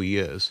 That's not who he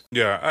is.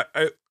 Yeah,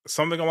 I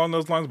something along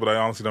those lines, but I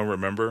honestly don't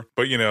remember.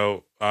 But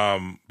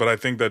but I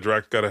think that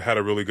Drax had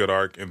a really good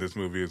arc in this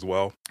movie as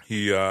well.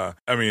 He,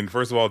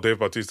 first of all, Dave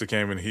Bautista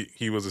came and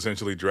he was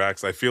essentially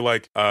Drax. I feel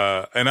like,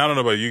 and I don't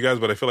know about you guys,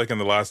 but I feel like in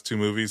the last 2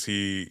 movies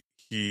he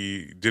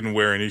didn't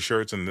wear any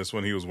shirts, and this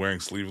one he was wearing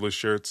sleeveless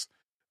shirts,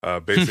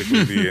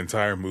 basically the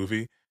entire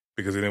movie,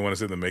 because he didn't want to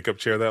sit in the makeup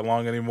chair that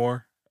long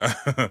anymore.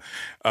 But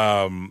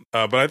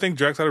I think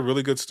Drax had a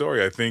really good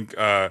story. I think,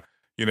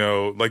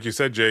 like you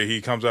said, Jay,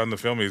 he comes out in the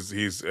film,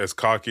 he's as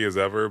cocky as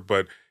ever,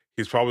 but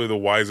he's probably the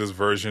wisest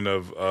version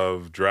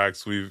of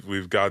Drax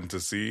we've gotten to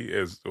see,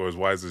 as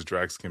wise as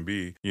Drax can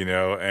be,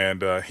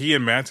 and he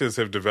and Mantis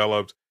have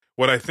developed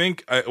what I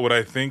think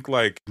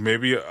like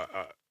maybe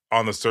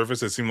on the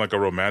surface it seemed like a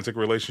romantic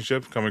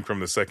relationship coming from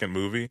the second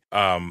movie.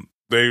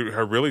 They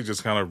are really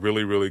just kind of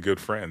really, really good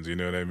friends, you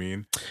know what I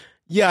mean?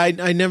 Yeah,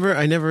 I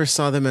never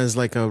saw them as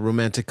like a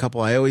romantic couple.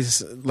 I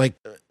always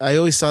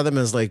saw them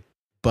as like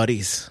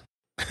buddies.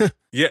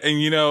 Yeah,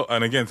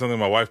 and again, something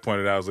my wife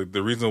pointed out is like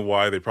the reason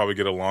why they probably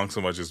get along so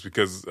much is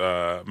because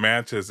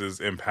Mantis is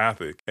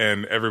empathic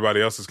and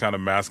everybody else is kind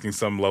of masking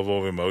some level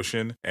of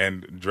emotion,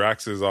 and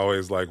Drax is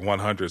always like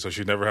 100, so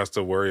she never has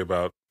to worry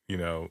about,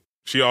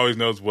 she always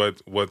knows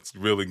what's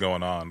really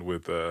going on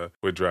with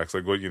Drax.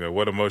 Like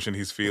what emotion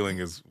he's feeling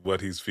is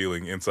what he's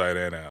feeling inside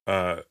and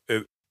out.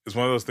 It's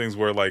one of those things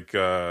where like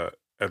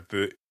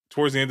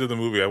towards the end of the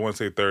movie, I want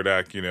to say third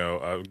act,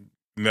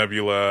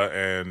 Nebula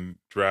and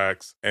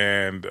Drax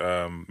and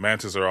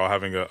Mantis are all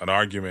having an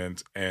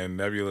argument, and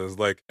Nebula is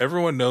like,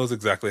 everyone knows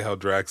exactly how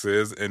Drax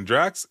is, and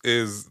Drax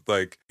is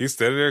like, he's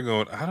standing there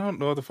going, I don't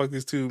know what the fuck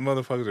these two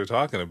motherfuckers are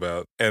talking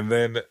about. And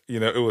then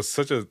it was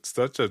such a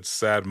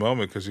sad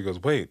moment, because she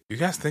goes, wait, you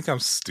guys think I'm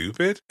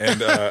stupid?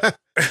 And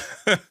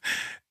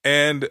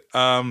and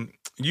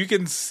you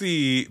can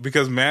see,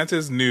 because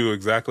Mantis knew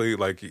exactly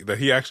like that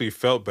he actually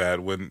felt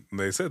bad when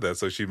they said that,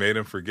 so she made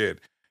him forget.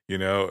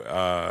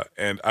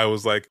 And I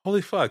was like,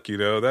 holy fuck,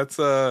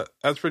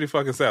 that's pretty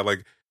fucking sad.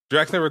 Like,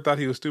 Drax never thought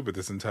he was stupid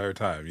this entire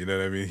time. You know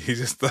what I mean? He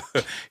just thought,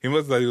 he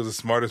must have thought he was the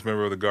smartest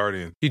member of the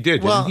Guardians. He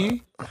did, didn't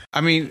he?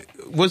 I mean,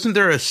 wasn't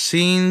there a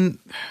scene?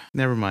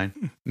 Never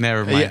mind.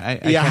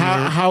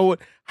 Yeah,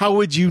 how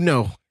would you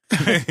know?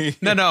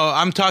 No,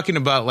 I'm talking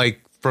about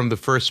like from the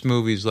first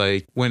movies,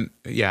 like when,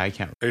 I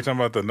can't. Are you talking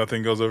about the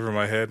nothing goes over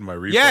my head, my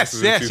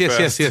reflexes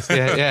yes,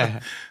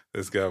 yeah.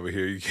 This guy over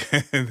here, you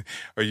can.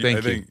 Or you, Thank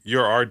I think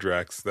you're our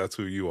Drax. That's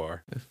who you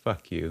are.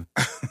 Fuck you.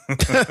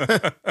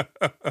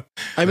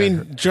 I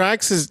mean,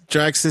 Drax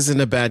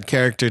isn't a bad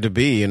character to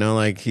be, you know,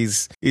 like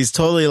he's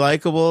totally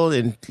likable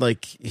and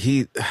like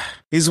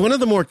he's one of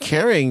the more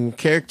caring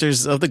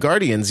characters of the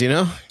Guardians, you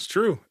know? It's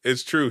true.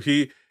 It's true.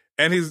 He's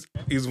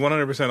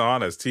 100%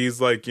 honest.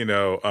 He's like, you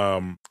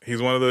know,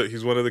 he's one of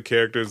the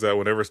characters that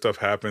whenever stuff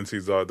happens,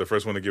 he's the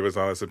first one to give his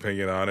honest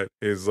opinion on it.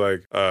 He's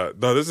like,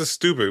 no, this is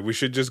stupid. We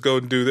should just go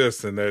and do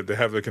this, and they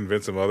have to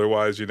convince him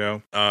otherwise, you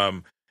know.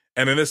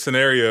 And in this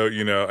scenario,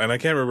 you know, and I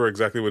can't remember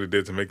exactly what he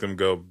did to make them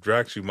go,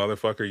 Drax, you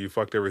motherfucker, you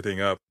fucked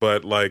everything up.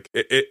 But like,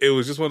 it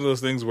was just one of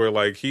those things where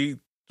like he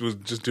was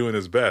just doing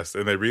his best,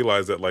 and they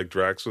realized that like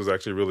Drax was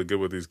actually really good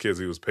with these kids.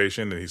 He was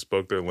patient and he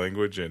spoke their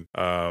language, and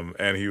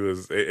he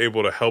was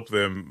able to help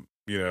them,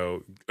 you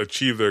know,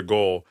 achieve their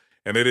goal.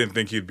 And they didn't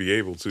think he'd be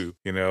able to,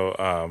 you know.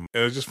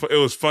 It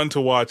was fun to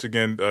watch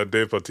again.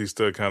 Dave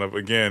Bautista kind of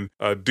again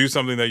do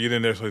something that you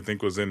didn't necessarily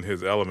think was in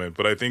his element.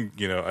 But I think,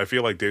 you know, I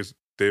feel like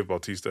Dave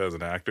Bautista as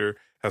an actor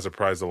has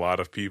surprised a lot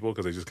of people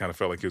because they just kind of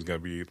felt like he was going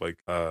to be like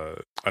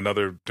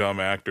another dumb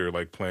actor,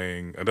 like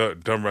playing a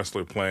dumb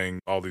wrestler playing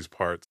all these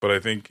parts. But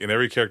I think in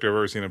every character I've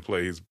ever seen him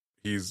play,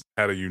 he's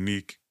had a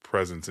unique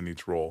presence in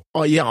each role.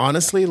 Oh yeah,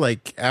 honestly,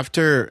 like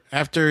after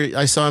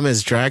I saw him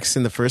as Drax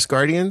in the first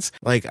Guardians,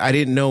 like I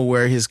didn't know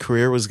where his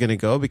career was going to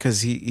go because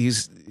he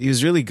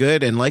was really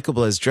good and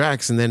likable as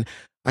Drax, and then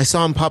I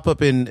saw him pop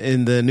up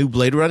in the new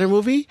Blade Runner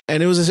movie,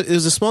 and it was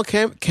a small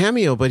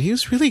cameo, but he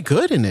was really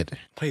good in it.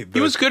 Wait,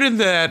 He was good in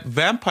that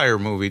vampire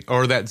movie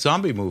or that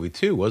zombie movie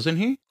too, wasn't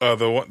he?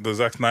 The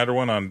Zack Snyder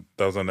one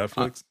that was on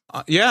Netflix.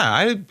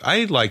 Yeah,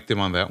 I liked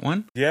him on that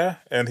one. Yeah,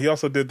 and he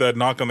also did that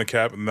Knock on the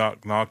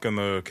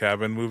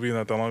Cabin movie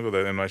not that long ago,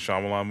 that M. Night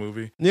Shyamalan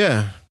movie.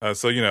 Yeah.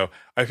 So, you know,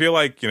 I feel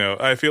like, you know,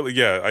 I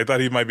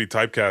thought he might be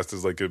typecast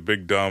as like a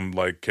big dumb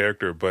like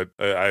character, but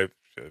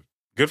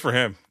good for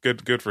him.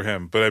 Good for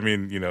him. But I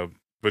mean, you know,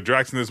 but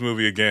Drax in this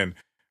movie again,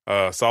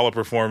 solid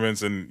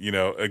performance, and you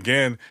know,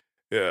 again,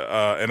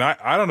 and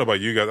I don't know about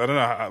you guys. I don't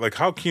know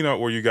how keen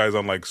were you guys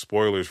on like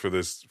spoilers for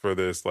this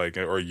like,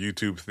 or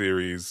YouTube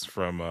theories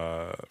from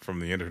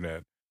the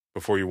internet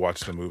before you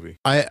watched the movie.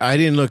 I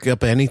didn't look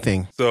up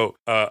anything. So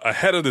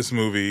ahead of this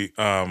movie,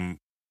 I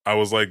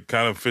was like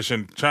kind of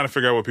trying to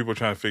figure out what people were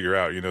trying to figure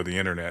out, you know, the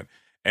internet,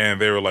 and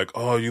they were like,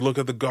 oh, you look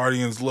at the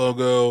Guardians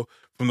logo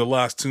from the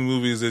last two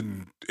movies,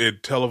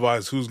 it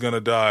televised who's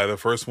gonna die. The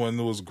first one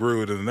was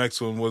Groot, and the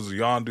next one was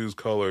Yondu's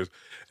colors,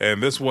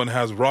 and this one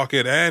has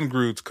Rocket and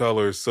Groot's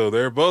colors, so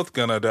they're both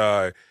gonna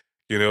die.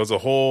 You know, it's a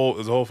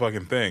whole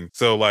fucking thing.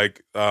 So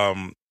like, I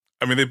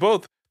mean, they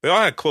all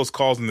had close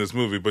calls in this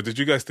movie, but did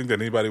you guys think that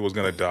anybody was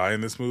gonna die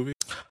in this movie?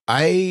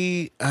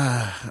 I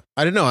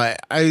don't know. I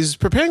was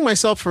preparing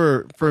myself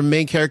for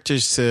main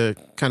characters to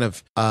kind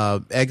of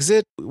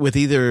exit with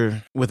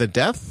a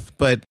death,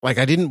 but like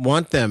I didn't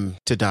want them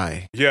to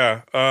die.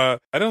 Yeah, I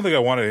don't think I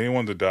wanted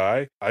anyone to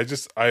die. I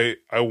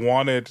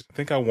wanted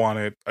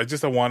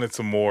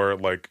some more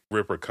like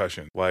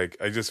repercussion. Like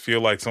I just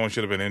feel like someone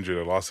should have been injured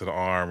or lost an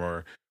arm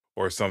or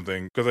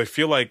something, because I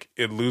feel like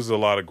it loses a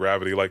lot of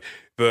gravity. Like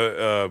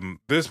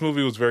this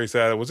movie was very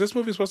sad. Was this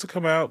movie supposed to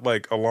come out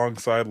like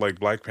alongside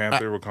like Black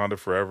Panther, Wakanda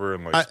Forever,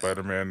 and like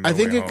Spider-Man? I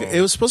think it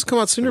was supposed to come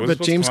out sooner,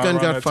 but James Gunn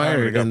got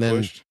fired, and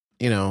then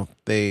you know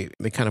they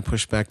kind of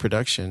pushed back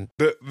production.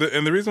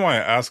 And the reason why I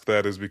ask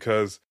that is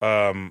because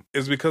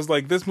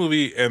like this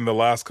movie and the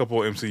last couple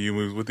MCU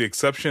movies, with the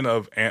exception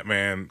of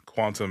Ant-Man,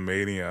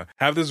 Quantumania,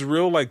 have this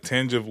real like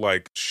tinge of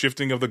like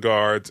shifting of the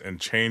guards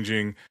and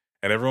changing,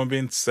 and everyone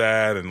being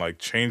sad and like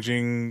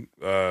changing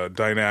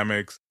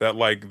dynamics that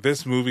like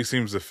this movie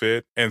seems to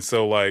fit. And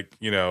so like,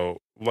 you know,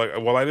 like,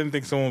 well, I didn't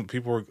think a bunch of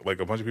people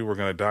were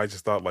going to die. I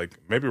just thought like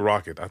maybe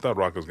Rocket. I thought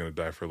Rocket was going to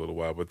die for a little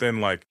while. But then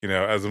like, you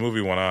know, as the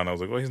movie went on, I was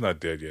like, well, he's not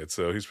dead yet,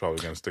 so he's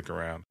probably going to stick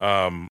around.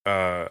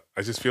 I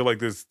just feel like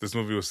this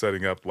movie was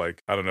setting up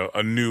like, I don't know,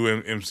 a new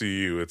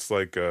MCU. It's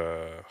like,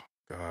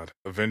 God,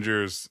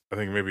 Avengers, I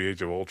think maybe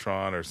Age of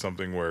Ultron or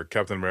something, where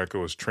Captain America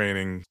was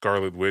training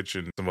Scarlet Witch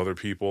and some other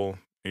people.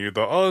 And you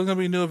thought, oh, there's going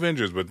to be new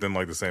Avengers, but then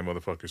like the same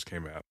motherfuckers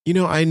came out. You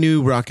know, I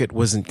knew Rocket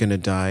wasn't going to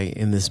die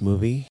in this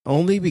movie,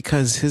 only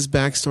because his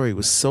backstory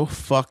was so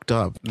fucked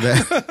up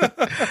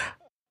that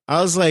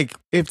I was like,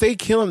 if they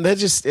kill him,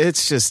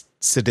 it's just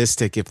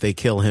sadistic if they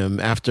kill him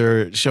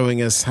after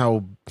showing us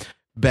how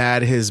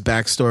bad his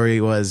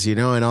backstory was, you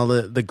know, and all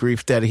the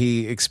grief that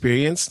he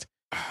experienced.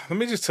 Let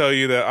me just tell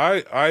you that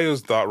I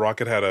always thought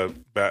Rocket had a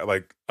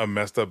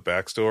messed up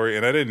backstory,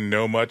 and I didn't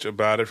know much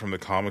about it from the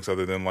comics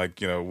other than like,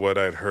 you know, what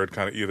I'd heard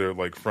kind of either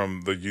like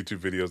from the YouTube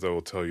videos that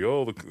will tell you,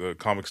 oh, the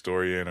comic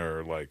historian,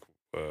 or like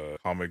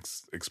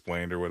comics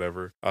explained or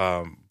whatever.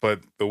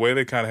 But the way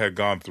they kind of had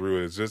gone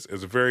through it is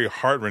it's very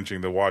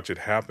heart-wrenching to watch it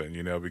happen,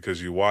 you know,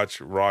 because you watch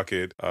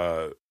Rocket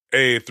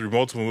through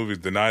multiple movies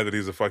deny that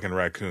he's a fucking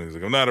raccoon. He's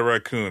like, I'm not a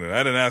raccoon, and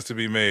I didn't ask to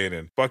be made,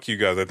 and fuck you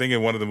guys. I think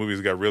in one of the movies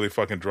he got really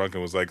fucking drunk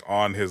and was like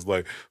on his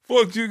like,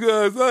 fuck you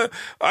guys,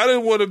 I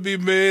didn't want to be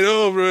made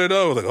over and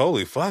over. Like,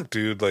 holy fuck,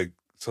 dude. Like,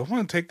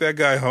 someone take that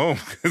guy home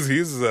because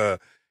he's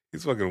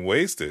fucking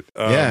wasted.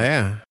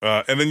 Yeah.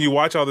 And then you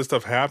watch all this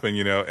stuff happen,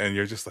 and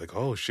you're just like,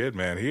 oh shit,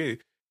 man, he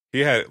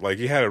had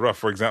it rough.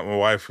 For example, my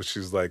wife,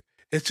 she's like,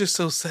 it's just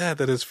so sad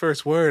that his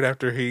first word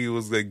after he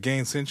was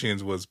gained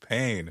sentience was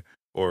pain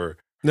or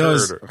No,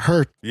 it's hurt.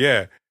 hurt.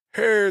 Yeah,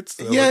 hurts.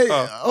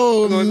 Yeah.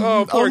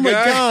 Poor my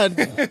guy.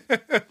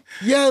 God.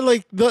 Yeah,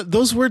 like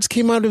those words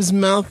came out of his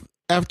mouth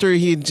after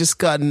he had just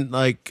gotten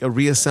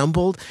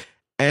reassembled,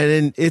 and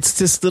then it's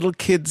this little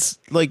kid's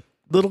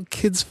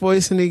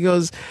voice, and he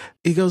goes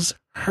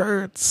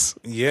hurts.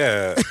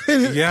 Yeah.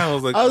 I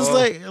was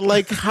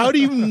like, how do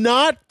you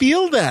not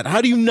feel that?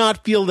 How do you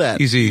not feel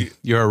that? Easy,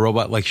 you're a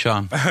robot like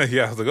Sean.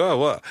 Yeah, I was like, oh,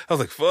 well. I was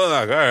like,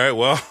 fuck, all right,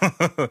 well.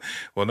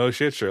 Well, no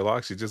shit,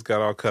 Sherlock. She just got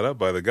all cut up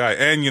by the guy.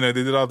 And, they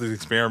did all these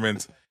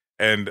experiments.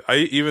 And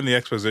even the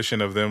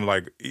exposition of them,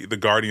 like, the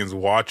Guardians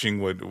watching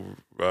what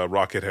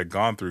Rocket had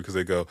gone through, because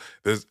they go,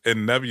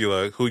 and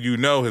Nebula, who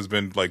has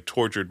been, like,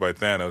 tortured by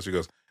Thanos, she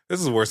goes,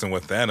 this is worse than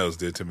what Thanos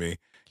did to me.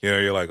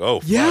 You're like, oh,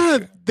 fuck. Yeah,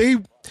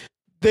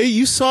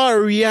 you saw a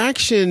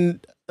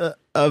reaction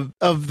of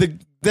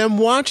them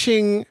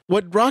watching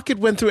what Rocket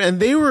went through, and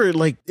they were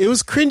like, it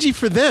was cringy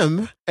for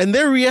them, and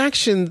their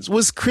reaction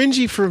was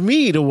cringy for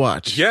me to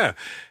watch. Yeah.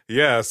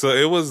 So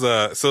it was,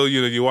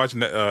 you watch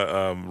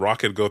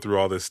Rocket go through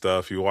all this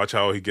stuff. You watch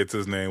how he gets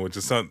his name, which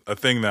is a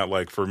thing that,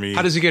 like, for me.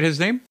 How does he get his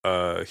name?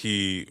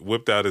 He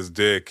whipped out his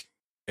dick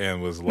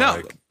and was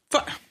no,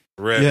 like,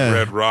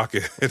 Red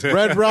Rocket.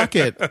 Red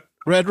Rocket.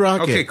 Red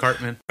Rocket. Okay,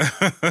 Cartman.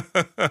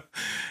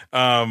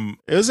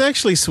 It was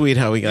actually sweet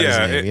how he got his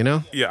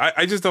name, Yeah,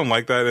 I just don't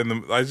like that.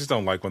 And I just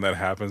don't like when that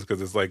happens,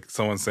 because it's like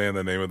someone saying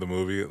the name of the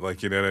movie,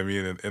 like, you know what I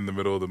mean, in the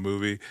middle of the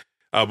movie.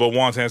 But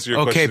Juan, to answer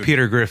your question. Okay,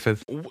 Peter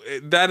Griffith.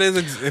 That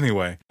is,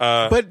 anyway.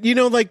 But,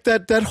 like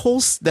that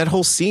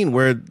whole scene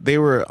where they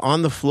were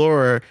on the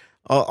floor,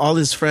 all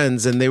his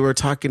friends, and they were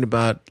talking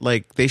about,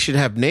 like, they should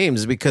have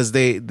names because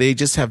they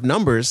just have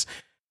numbers.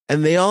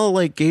 And they all,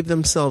 like, gave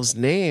themselves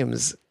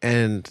names,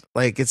 and,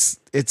 like, it's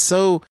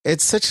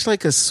such,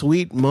 like, a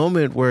sweet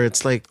moment where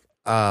it's like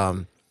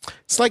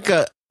it's like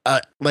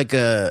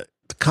a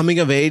coming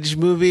of age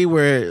movie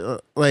where,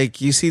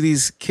 like, you see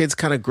these kids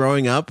kind of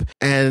growing up,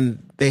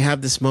 and they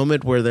have this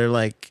moment where they're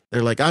like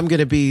I'm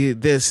gonna be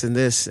this and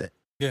this.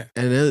 Yeah.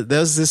 And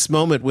there's this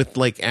moment with,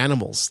 like,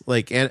 animals,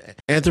 like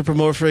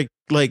anthropomorphic,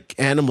 like,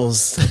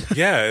 animals.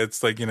 Yeah,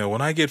 it's like,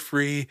 when I get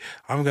free,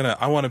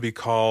 I want to be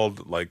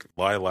called, like,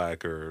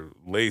 Lilac or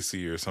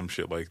Lacey or some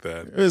shit like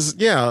that. It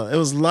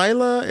was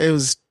Lila, it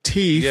was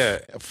Teeth, yeah.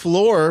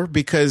 Floor,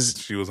 because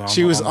she was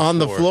on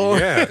the floor.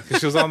 Yeah, because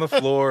she was on the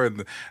floor,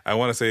 and I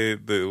want to say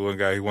the one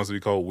guy who wants to be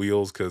called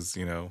Wheels because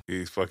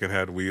he fucking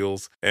had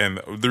wheels. And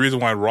the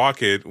reason why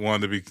Rocket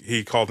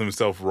he called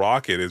himself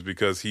Rocket is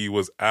because he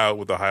was out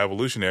with the High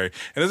Evolutionary,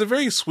 and it's a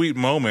very sweet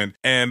moment.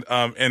 And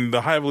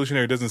the High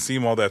Evolutionary doesn't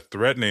seem all that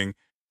threatening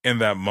in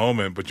that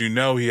moment, but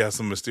he has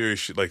some mysterious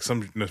shit, like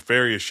some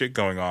nefarious shit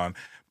going on.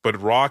 But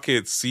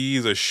Rocket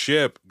sees a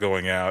ship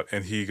going out,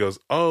 and he goes,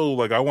 "Oh,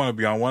 like, I want to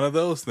be on one of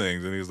those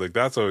things." And he's like,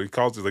 "That's a," he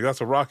calls it, like,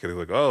 "That's a rocket." He's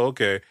like, "Oh,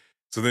 okay."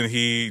 So then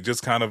he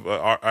just kind of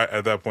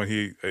at that point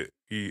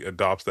he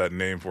adopts that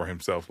name for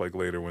himself, like,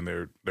 later when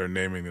they're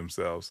naming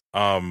themselves.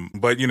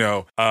 But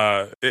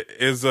it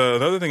is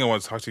another thing I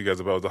want to talk to you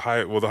guys about, the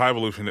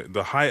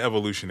High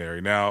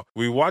Evolutionary. Now,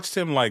 we watched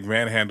him, like,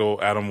 manhandle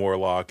Adam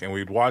Warlock, and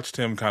we'd watched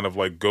him kind of,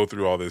 like, go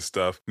through all this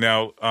stuff.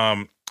 Now,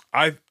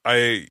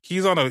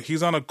 he's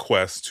on a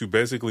quest to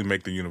basically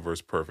make the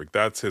universe perfect.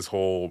 That's his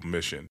whole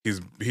mission.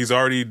 He's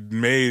already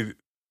made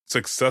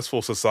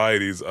successful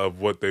societies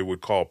of what they would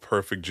call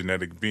perfect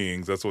genetic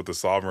beings. That's what the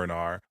Sovereign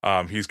are.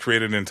 He's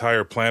created an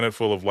entire planet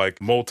full of,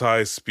 like,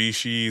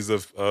 multi-species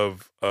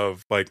of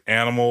like,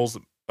 animals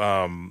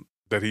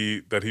that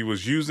he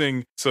was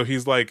using. So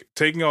he's, like,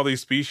 taking all these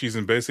species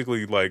and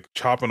basically, like,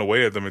 chopping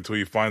away at them until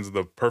he finds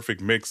the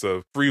perfect mix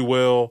of free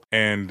will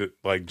and,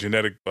 like,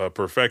 genetic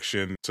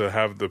perfection to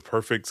have the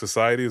perfect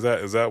society. Is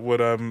that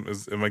what am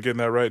I getting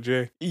that right,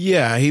 Jay?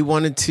 Yeah, he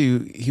wanted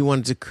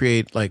to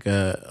create, like,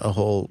 a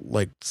whole,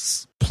 like,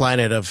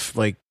 planet of,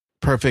 like,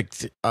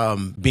 perfect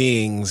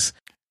beings,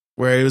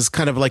 where it was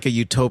kind of like a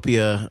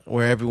utopia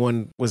where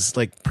everyone was,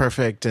 like,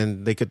 perfect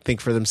and they could think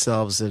for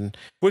themselves and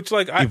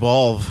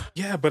evolve.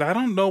 Yeah, but I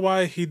don't know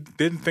why he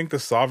didn't think the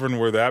Sovereign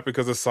were that,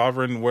 because the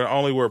Sovereign were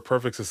a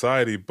perfect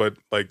society, but,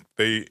 like,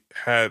 they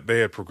had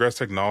progressed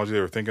technology.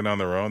 They were thinking on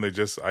their own. I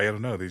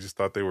don't know. They just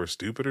thought they were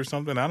stupid or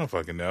something. I don't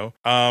fucking know.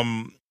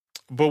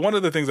 But one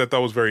of the things I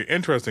thought was very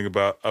interesting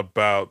about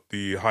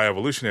the High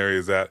Evolutionary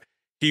is that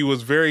he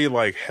was very,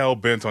 like, hell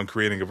bent on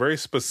creating a very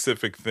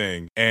specific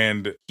thing,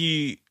 and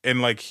he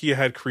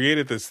had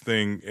created this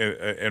thing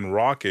in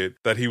Rocket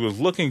that he was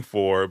looking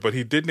for, but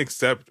he didn't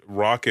accept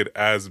Rocket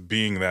as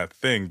being that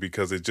thing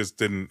because it just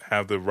didn't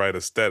have the right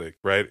aesthetic,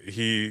 right?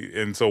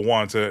 So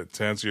Juan, to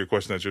answer your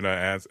question that you're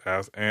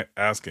not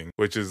asking,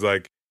 which is,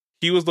 like,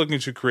 he was looking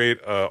to create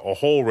a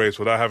whole race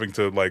without having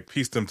to like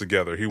piece them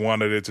together. He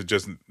wanted it to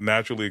just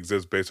naturally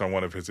exist based on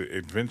one of his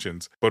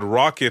inventions. But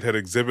Rocket had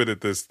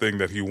exhibited this thing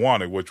that he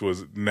wanted, which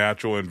was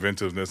natural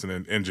inventiveness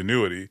and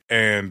ingenuity.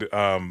 And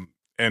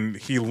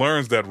he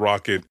learns that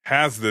Rocket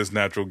has this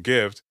natural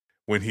gift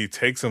when he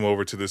takes him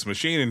over to this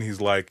machine, and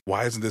he's like,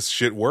 why isn't this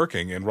shit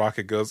working? And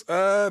Rocket goes,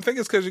 I think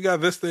it's because you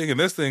got this thing and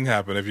this thing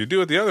happen. If you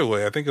do it the other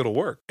way, I think it'll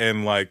work.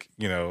 And like,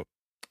 you know,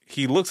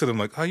 he looks at him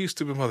like, oh, you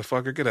stupid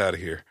motherfucker, get out of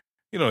here.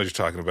 You know what you're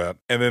talking about.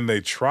 And then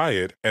they try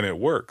it and it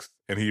works.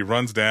 And he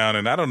runs down,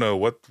 and I don't know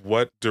what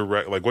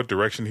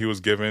direction he was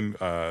given.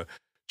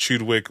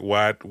 Chudwick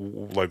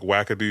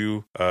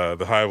Wackadoo,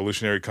 the High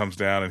Evolutionary, comes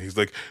down and he's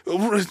like,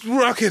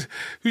 Rocket,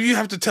 you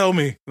have to tell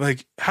me,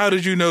 like, how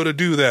did you know to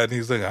do that? And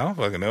he's like, I don't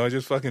fucking know, I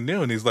just fucking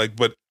knew. And he's like,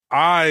 but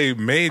I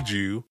made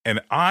you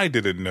and I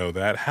didn't know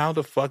that. How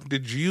the fuck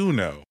did you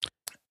know?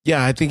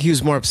 Yeah, I think he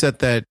was more upset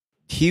that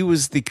he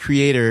was the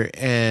creator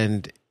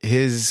and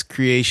his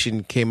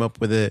creation came up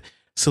with a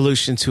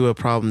solution to a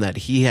problem that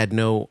he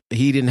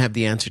didn't have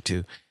the answer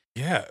to.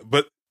 Yeah,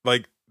 but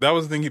like, that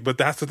was the thing, but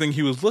that's the thing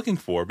he was looking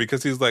for,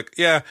 because he's like,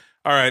 yeah,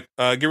 all right,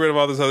 get rid of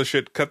all this other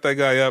shit, cut that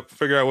guy up,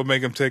 figure out what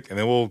make him tick, and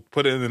then we'll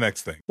put it in the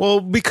next thing. Well,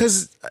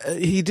 because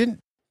he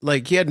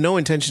had no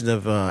intention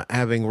of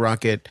having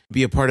Rocket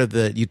be a part of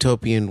the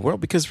utopian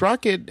world, because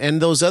Rocket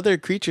and those other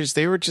creatures,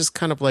 they were just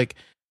kind of like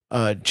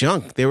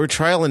junk. They were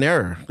trial and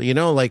error, you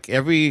know, like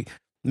every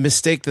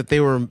mistake that they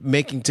were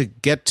making to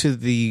get to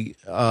the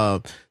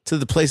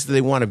place that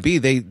they want to be,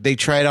 they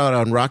tried out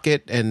on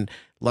Rocket and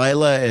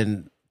Lila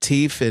and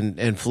Teef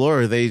and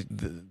Flora.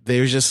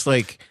 They're just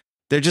like,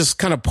 they're just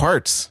kind of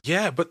parts.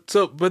 Yeah, but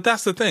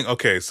that's the thing.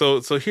 Okay,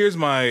 so here's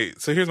my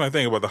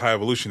thing about the High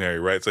Evolutionary,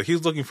 right? So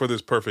he's looking for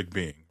this perfect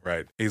being,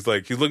 right? He's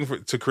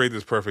looking to create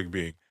this perfect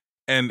being.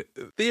 And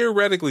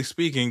theoretically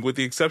speaking, with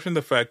the exception of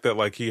the fact that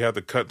like he had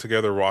to cut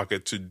together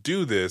Rocket to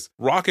do this,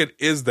 Rocket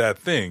is that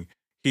thing.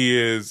 He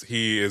is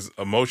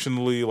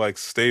emotionally like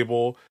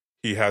stable.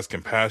 He has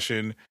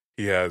compassion.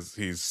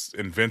 He's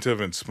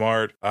inventive and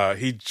smart.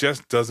 He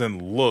just doesn't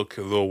look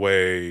the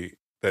way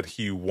that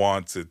he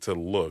wants it to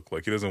look.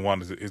 Like he doesn't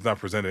want it. He's not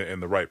presented in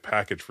the right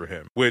package for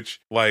him.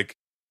 Which, like,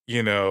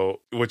 you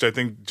know, which I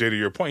think, Jay, to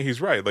your point, he's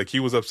right. Like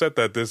he was upset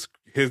that this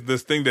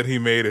thing that he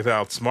made, it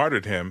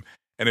outsmarted him,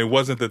 and it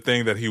wasn't the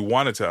thing that he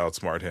wanted to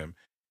outsmart him.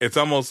 It's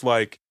almost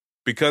like,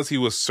 because he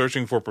was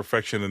searching for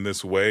perfection in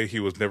this way, he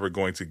was never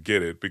going to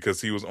get it,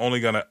 because he was only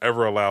going to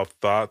ever allow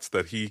thoughts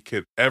that he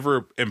could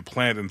ever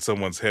implant in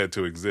someone's head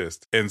to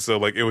exist. And so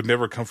like it would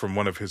never come from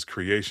one of his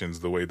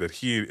creations the way that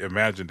he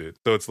imagined it.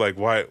 So it's like,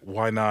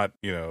 why not,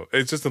 you know,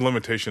 it's just a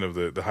limitation of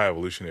the High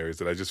Evolutionaries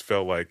that I just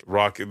felt like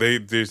they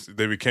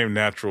became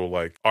natural,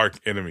 like arch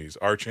enemies.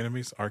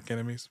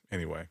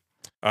 Anyway.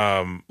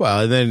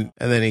 Well, and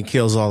then he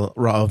kills all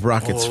of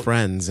Rocket's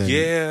friends. And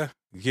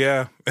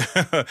Yeah,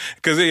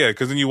 because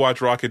then you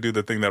watch Rocket do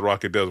the thing that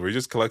Rocket does, where he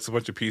just collects a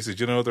bunch of pieces.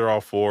 You know what they're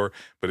all for,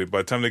 but by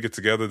the time they get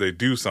together, they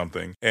do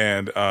something,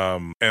 and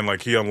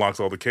like he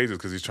unlocks all the cages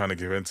because he's trying to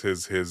convince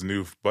his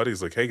new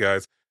buddies, like, hey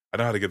guys, I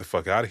know how to get the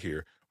fuck out of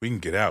here. We can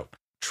get out.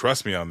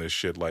 Trust me on this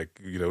shit. Like,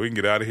 you know, we can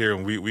get out of here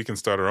and we can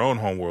start our own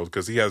homeworld,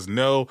 because he has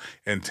no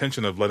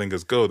intention of letting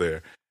us go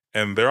there.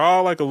 And they're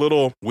all like a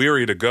little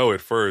weary to go at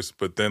first,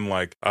 but then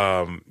like,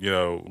 you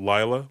know,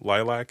 Lila,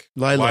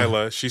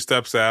 she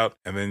steps out,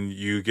 and then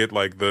you get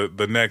like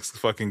the next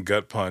fucking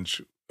gut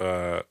punch,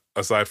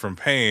 aside from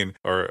pain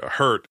or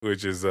hurt,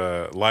 which is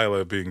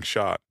Lila being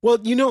shot. Well,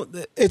 you know,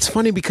 it's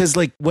funny because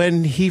like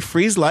when he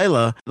frees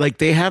Lila, like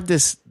they have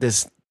this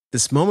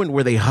moment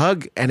where they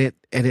hug, and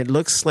it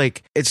looks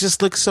like, it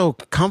just looks so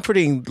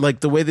comforting,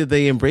 like the way that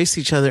they embrace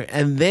each other.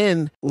 And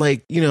then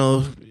like, you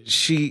know,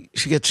 she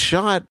gets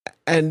shot,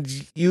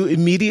 and you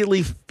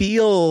immediately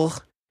feel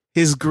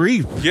his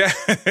grief. Yeah.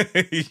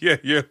 Yeah,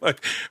 you're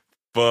like,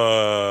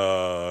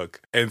 fuck.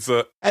 And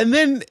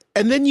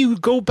then you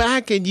go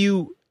back and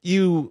you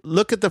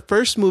look at the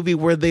first movie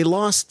where they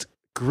lost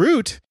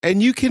Groot,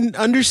 and you can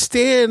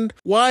understand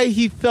why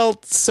he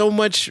felt so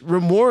much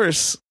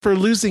remorse for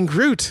losing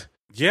Groot.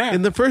 Yeah,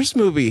 in the first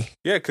movie.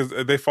 Yeah, because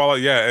they follow.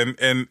 Yeah,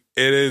 and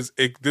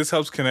this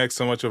helps connect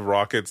so much of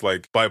Rocket's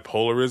like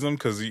bipolarism,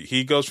 because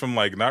he goes from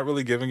like not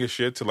really giving a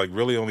shit to like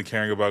really only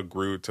caring about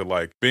Groot to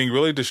like being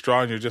really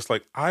distraught. And you're just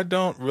like, I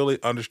don't really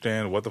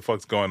understand what the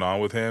fuck's going on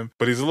with him,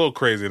 but he's a little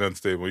crazy and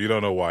unstable. You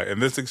don't know why, and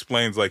this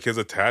explains like his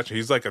attachment.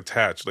 He's like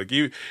attached. Like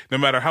no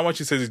matter how much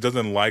he says he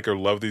doesn't like or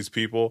love these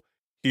people,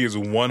 he is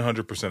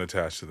 100%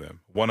 attached to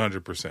them,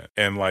 100%.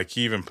 And like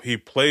he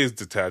plays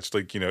detached,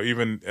 like, you know,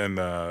 even in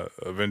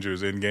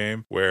Avengers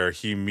Endgame, where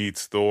he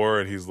meets Thor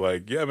and he's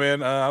like, yeah,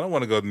 man, I don't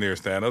want to go near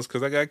Thanos because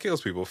that guy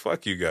kills people.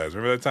 Fuck you guys.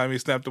 Remember that time he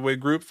snapped away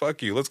Groot?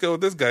 Fuck you. Let's go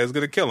with this guy who's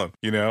going to kill him,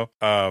 you know?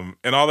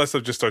 And all that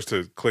stuff just starts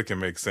to click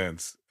and make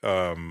sense.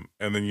 And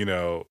then, you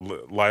know,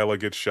 Lila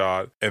gets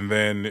shot, and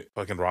then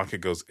fucking Rocket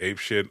goes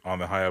apeshit on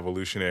the High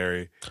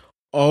Evolutionary.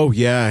 Oh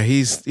yeah,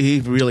 he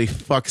really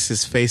fucks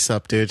his face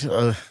up, dude.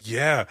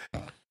 Yeah,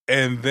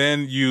 and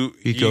then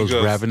he goes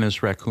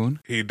ravenous raccoon.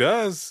 He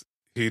does,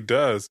 dude.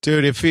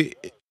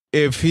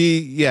 if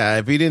he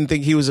didn't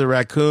think he was a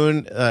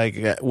raccoon,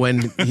 like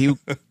when he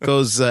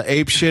goes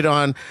ape shit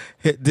on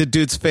the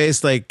dude's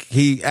face, like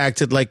he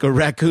acted like a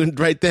raccoon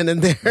right then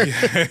and there.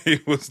 Yeah, he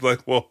was like,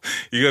 well,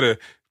 you gotta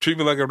treat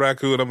me like a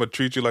raccoon, I'm gonna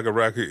treat you like a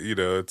raccoon. You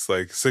know, it's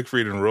like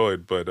Siegfried and Roy,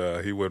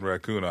 but he went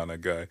raccoon on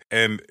that guy.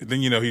 And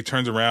then, you know, he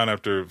turns around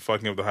after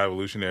fucking up the High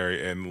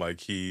Evolutionary and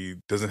like he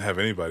doesn't have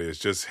anybody. It's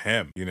just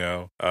him, you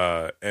know?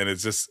 And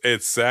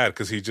it's sad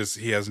because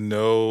he has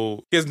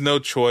no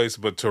choice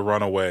but to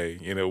run away,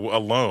 you know,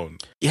 alone.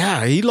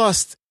 Yeah, he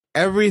lost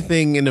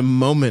everything in a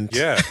moment.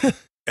 Yeah.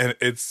 And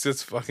it's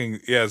just fucking,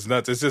 yeah, it's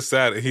nuts. It's just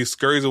sad. He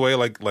scurries away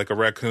like a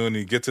raccoon.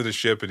 He gets to the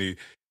ship and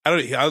I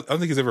don't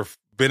think he's ever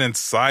been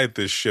inside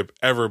this ship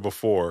ever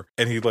before.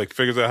 And he like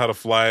figures out how to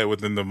fly it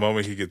within the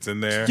moment he gets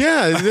in there.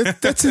 Yeah,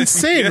 that's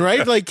insane, Yeah.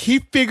 right? Like he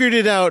figured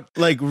it out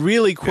like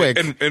really quick.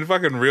 In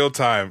fucking real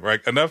time, right?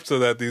 Enough so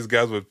that these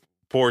guys with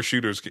poor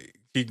shooters,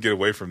 he can get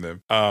away from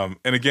them.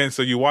 And again,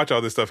 so you watch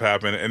all this stuff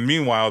happen, and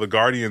meanwhile, the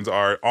Guardians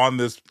are on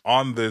this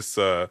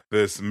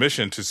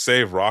mission to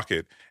save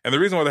Rocket. And the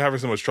reason why they're having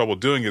so much trouble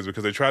doing it is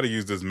because they try to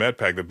use this med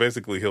pack that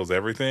basically heals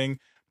everything.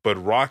 But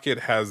Rocket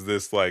has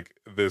this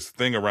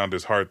thing around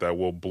his heart that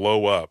will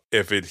blow up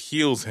if it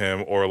heals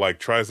him or like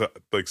tries to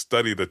like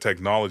study the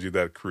technology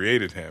that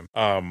created him.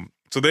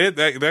 So they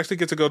actually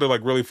get to go to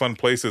like really fun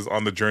places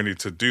on the journey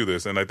to do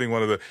this. And I think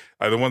one of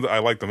the ones that I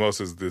like the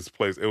most is this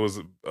place. It was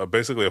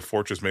basically a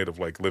fortress made of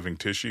like living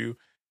tissue.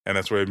 And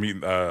that's where I meet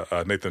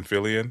Nathan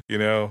Fillion, you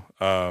know.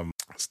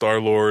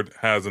 Star-Lord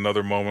has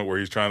another moment where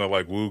he's trying to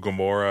like woo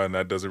Gamora and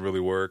that doesn't really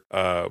work.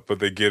 But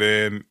they get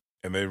in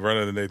and they run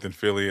into Nathan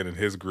Fillion and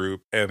his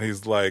group. And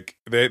he's like,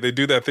 they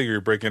do that thing where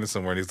you break into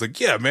somewhere and he's like,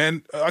 yeah,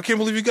 man, I can't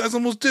believe you guys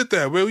almost did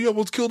that. Well, you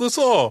almost killed us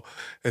all.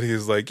 And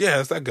he's like,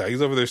 yeah, it's that guy.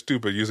 He's over there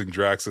stupid, using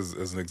Drax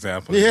as an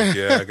example. Yeah. Like,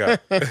 yeah, I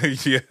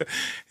got, yeah.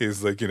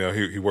 He's like, you know,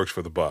 he works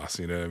for the boss,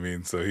 you know what I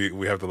mean? So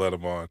we have to let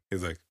him on.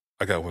 He's like,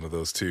 I got one of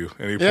those too.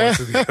 And he points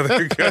to the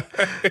other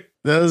guy.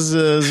 That was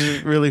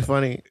really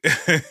funny.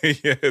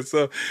 Yeah,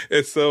 it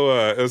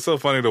was so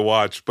funny to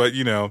watch. But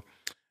you know,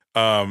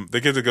 they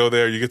get to go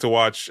there. You get to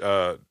watch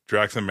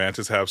Drax and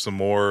Mantis have some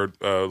more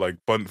like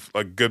fun,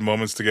 like good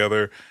moments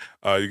together.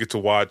 You get to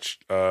watch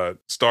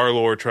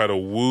Star-Lord try to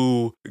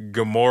woo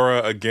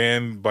Gamora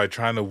again by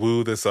trying to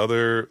woo this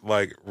other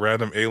like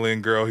random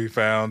alien girl he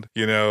found,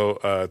 you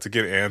know, to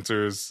get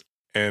answers.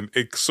 And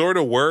it sort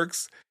of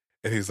works.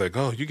 And he's like,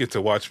 oh, you get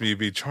to watch me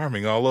be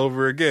charming all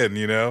over again,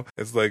 you know?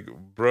 It's like,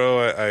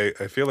 bro,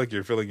 I feel like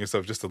you're feeling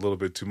yourself just a little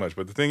bit too much.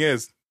 But the thing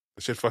is,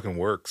 the shit fucking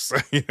works.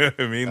 You know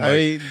what I mean?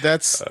 Like,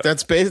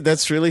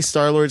 that's really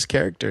Star-Lord's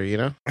character, you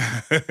know?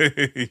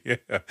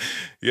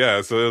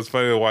 Yeah. So it was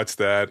funny to watch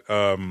that.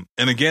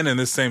 And again, in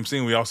this same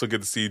scene, we also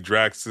get to see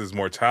Drax's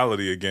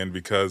mortality again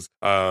because,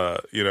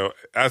 you know,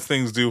 as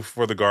things do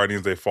for the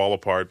Guardians, they fall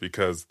apart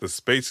because the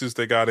spacesuits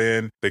they got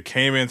in, they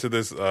came into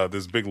this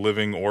big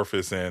living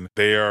orifice and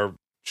they are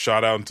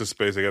shot out into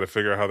space. They got to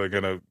figure out how they're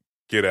going to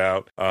get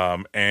out,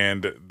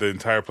 and the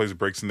entire place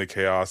breaks into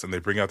chaos, and they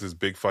bring out this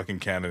big fucking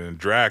cannon, and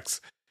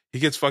Drax, he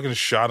gets fucking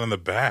shot in the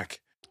back.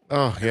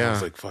 Oh, yeah. I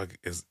was like, fuck,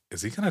 is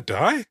he gonna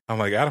die? I'm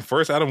like,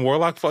 Adam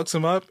Warlock fucks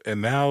him up,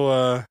 and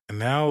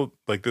now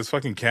like this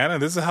fucking cannon,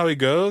 this is how he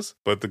goes.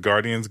 But the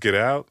Guardians get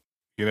out.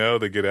 You know,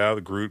 they get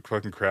out. Groot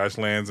fucking crash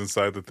lands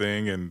inside the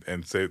thing,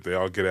 and say they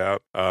all get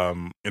out.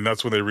 And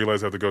that's when they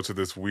realize they have to go to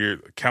this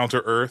weird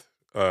counter Earth.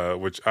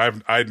 Which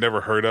I'd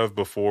never heard of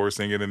before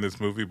seeing it in this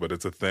movie, but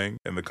it's a thing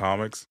in the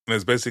comics. And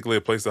it's basically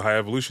a place the High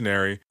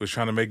Evolutionary was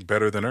trying to make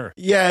better than Earth.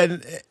 Yeah,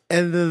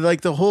 and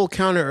the whole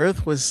counter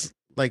Earth was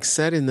like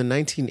set in the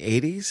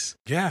 1980s.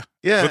 Yeah.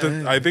 Yeah.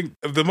 But I think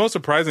the most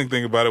surprising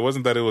thing about it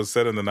wasn't that it was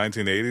set in the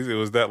 1980s. It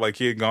was that like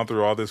he had gone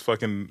through all this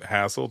fucking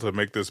hassle to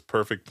make this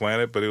perfect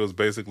planet, but it was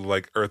basically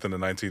like Earth in the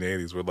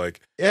 1980s with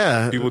like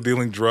people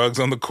dealing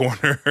drugs on the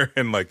corner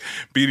and like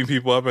beating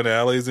people up in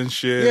alleys and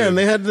shit. Yeah, and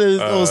they had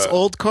those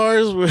old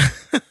cars.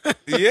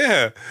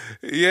 Yeah.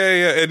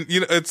 And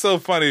you know, it's so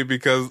funny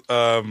because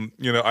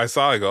you know, I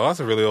saw it, I go, oh, that's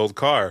a really old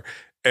car.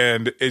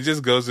 And it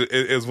just goes,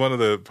 it's one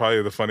of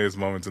probably the funniest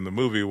moments in the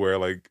movie where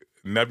like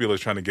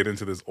Nebula's trying to get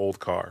into this old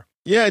car.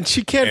 Yeah, and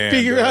she can't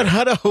figure out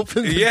how to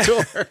open the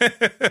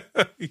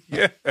door.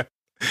 Yeah.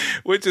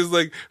 Which is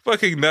like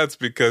fucking nuts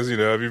because, you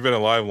know, if you've been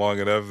alive long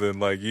enough, then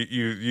like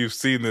you've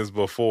seen this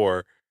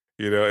before.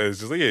 You know, it's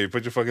just like, yeah, you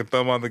put your fucking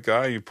thumb on the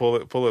guy, you pull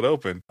it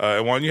open.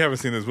 And Juan, you haven't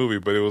seen this movie,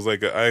 but it was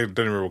like, I don't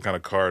remember what kind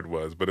of car it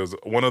was, but it was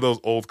one of those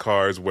old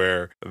cars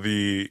where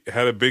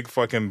had a big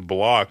fucking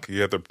block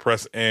you had to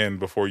press in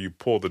before you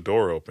pull the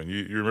door open.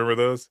 You remember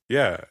those?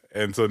 Yeah.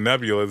 And so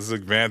Nebula, this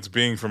advanced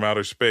being from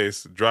outer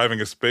space,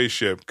 driving a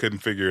spaceship, couldn't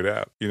figure it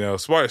out. You know,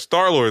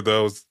 Star-Lord,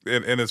 though, is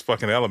in his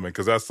fucking element,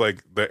 because that's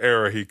like the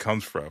era he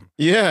comes from.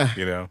 Yeah.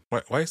 You know?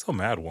 Why are you so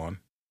mad, Juan?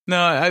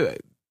 No,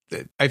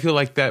 I feel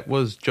like that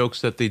was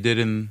jokes that they did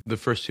in the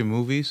first two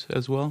movies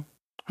as well.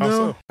 How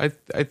so? I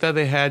thought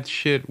they had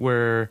shit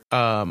where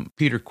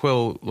Peter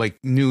Quill like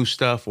knew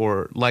stuff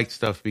or liked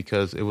stuff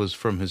because it was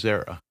from his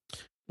era.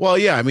 Well,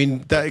 yeah, I mean,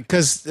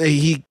 because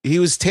he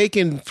was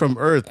taken from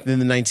Earth in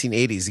the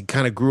 1980s. He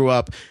kind of grew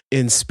up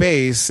in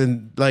space,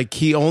 and like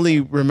he only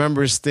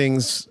remembers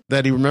things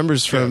that he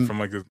remembers from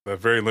like a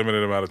very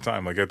limited amount of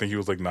time. Like I think he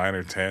was like 9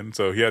 or 10,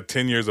 so he had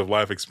 10 years of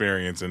life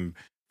experience, and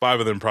 5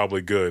 of them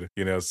probably good.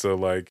 You know, so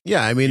like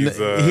yeah, I mean,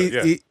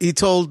 he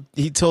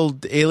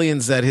told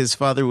aliens that his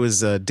father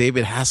was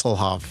David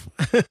Hasselhoff.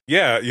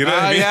 Yeah, you know,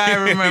 what I mean? Yeah, I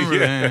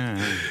remember.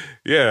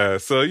 Yeah,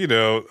 so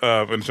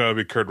and trying to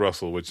be Kurt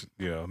Russell, which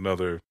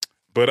another.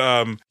 But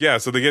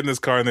so they get in this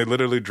car and they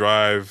literally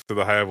drive to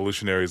the High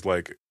Evolutionaries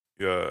like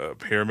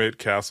pyramid,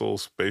 castle,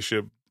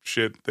 spaceship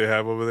shit they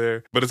have over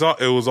there. But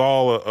it was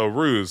all a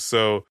ruse.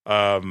 So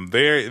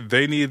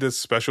they need this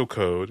special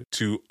code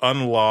to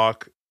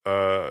unlock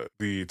to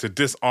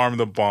disarm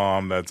the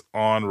bomb that's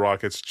on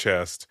Rocket's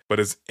chest, but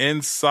it's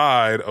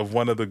inside of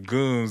one of the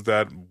goons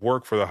that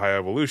work for the High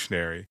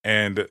Evolutionary.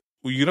 And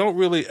you don't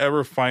really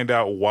ever find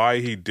out why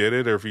he did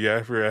it or if he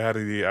ever had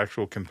the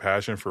actual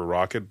compassion for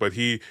Rocket, but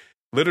he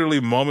literally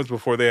moments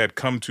before they had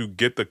come to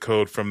get the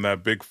code from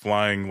that big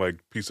flying like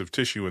piece of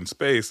tissue in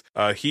space,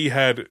 he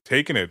had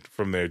taken it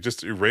from there,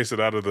 just to erase it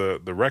out of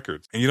the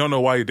records. And you don't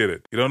know why he did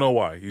it. You don't know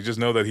why. You just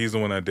know that he's the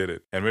one that did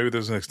it. And maybe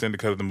there's an extended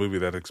cut of the movie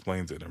that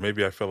explains it. Or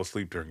maybe I fell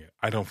asleep during it.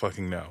 I don't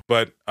fucking know.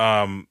 But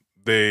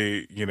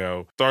they,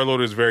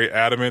 Star-Lord is very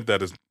adamant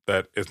that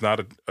it's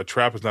not a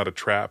trap is not a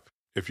trap.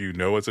 If you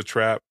know it's a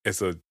trap,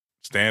 it's a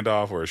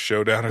standoff or a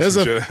showdown. There's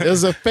a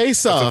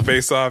face-off. It's a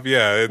face-off,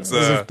 yeah. It's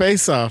a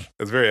face-off.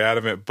 It's very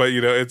adamant. But,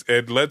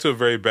 it led to a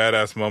very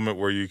badass moment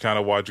where you kind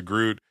of watch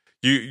Groot.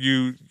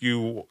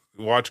 You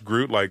watch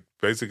Groot, like,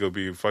 basically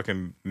be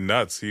fucking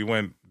nuts. He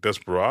went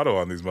desperado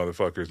on these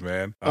motherfuckers,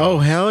 man. Oh,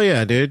 hell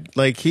yeah, dude.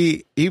 Like,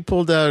 he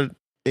pulled out...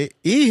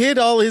 He hid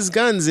all his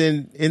guns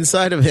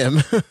inside of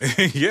him.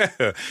 Yeah,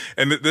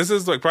 and this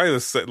is like probably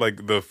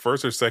the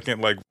first or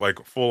second like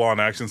full on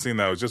action scene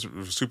that was just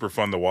super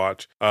fun to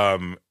watch.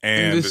 And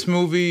in this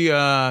movie,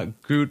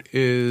 Groot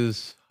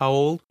is how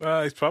old?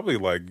 He's probably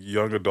like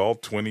young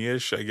adult,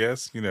 20-ish, I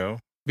guess.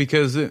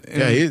 Because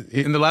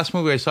in the last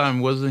movie I saw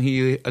him, wasn't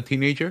he a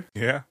teenager?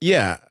 Yeah,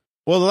 yeah.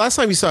 Well, the last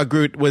time you saw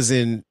Groot was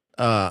in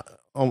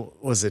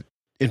was it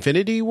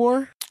Infinity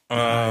War?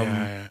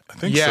 I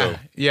think so.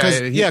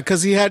 Yeah,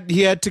 because he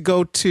had to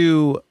go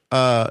to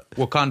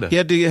Wakanda. He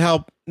had to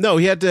help. No,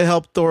 he had to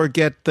help Thor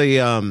get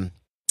the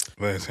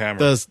his hammer.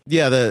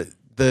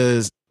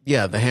 The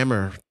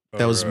hammer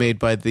that was made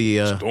by the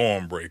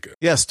Stormbreaker.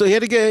 Yeah, he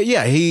had to get.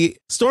 Yeah,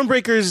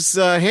 Stormbreaker's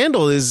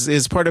handle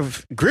is part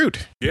of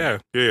Groot. Yeah.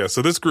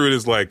 So this Groot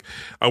is like,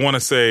 I want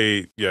to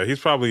say, he's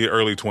probably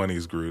early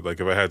 20s Groot. Like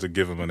if I had to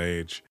give him an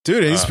age,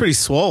 dude, he's pretty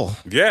swole.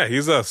 Yeah,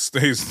 he's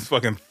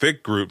fucking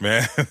thick Groot,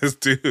 man. This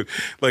dude,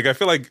 like I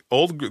feel like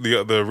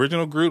the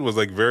original Groot was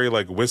like very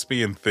like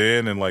wispy and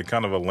thin and like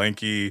kind of a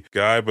lanky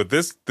guy, but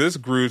this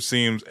Groot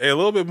seems a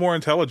little bit more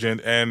intelligent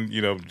and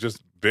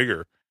just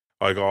bigger,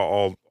 like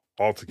all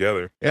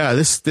together. Yeah,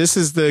 this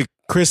is the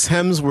Chris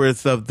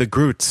Hemsworth of the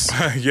Groots.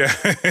 Yeah,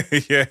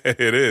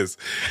 it is.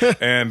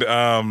 And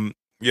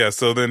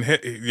so then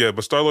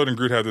but Star-Lord and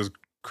Groot have this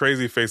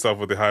crazy face-off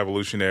with the High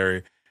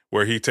Evolutionary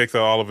where he takes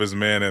out all of his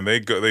men and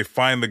they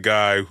find the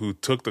guy who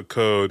took the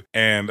code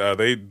and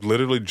they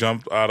literally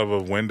jump out of a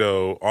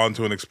window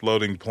onto an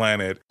exploding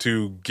planet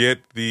to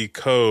get the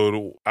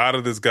code out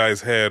of this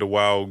guy's head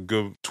while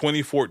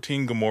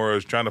 2014 Gamora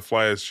is trying to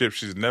fly a ship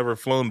she's never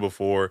flown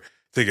before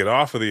to get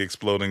off of the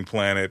exploding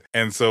planet.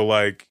 And so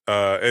I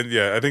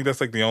think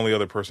that's like the only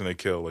other person they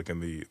kill like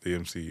in the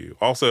MCU.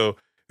 Also,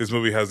 this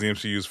movie has the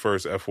MCU's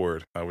first F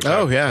word, which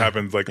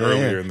happens like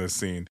earlier in this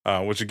scene,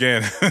 which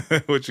again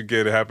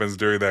happens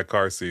during that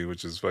car scene,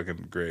 which is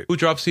fucking great. Who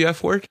drops the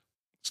F word?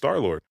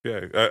 Star-Lord,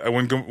 yeah.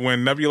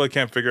 When Nebula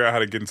can't figure out how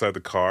to get inside the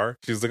car,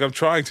 she's like, I'm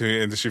trying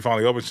to, and she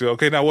finally opens. She's like,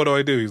 okay, now what do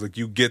I do? He's like,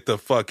 you get the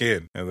fuck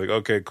in. And like,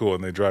 okay, cool.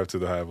 And they drive to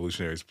the High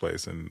Evolutionary's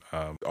place and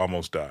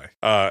almost die.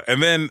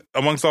 And then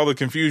amongst all the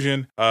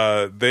confusion,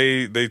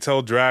 they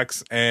tell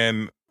Drax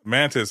and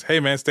Mantis, hey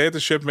man, stay at the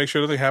ship, make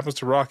sure nothing happens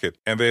to Rocket,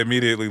 and they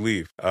immediately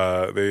leave.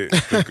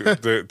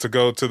 To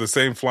go to the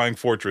same flying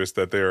fortress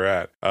that they're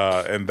at,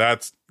 and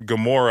that's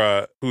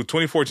Gamora,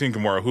 2014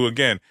 Gamora, who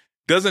again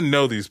doesn't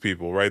know these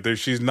people, right?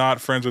 She's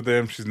not friends with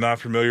them. She's not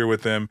familiar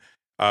with them.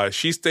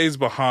 She stays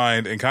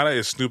behind and kind of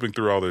is snooping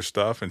through all their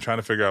stuff and trying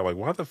to figure out, like,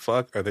 why the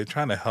fuck are they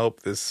trying to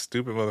help this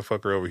stupid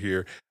motherfucker over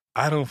here?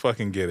 I don't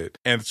fucking get it.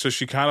 And so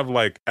she kind of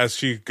like, as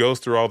she goes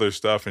through all their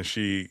stuff and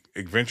she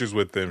adventures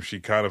with them, she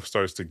kind of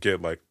starts to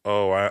get like,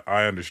 oh,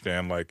 I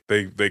understand. Like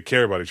they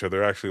care about each other.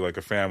 They're actually like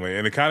a family.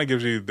 And it kind of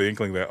gives you the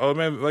inkling that, oh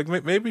man, like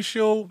maybe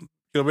she'll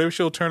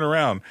turn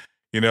around,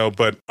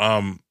 but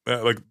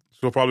like,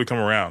 she'll probably come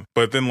around.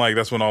 But then, like,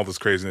 that's when all this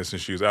craziness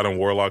ensues. Adam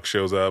Warlock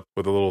shows up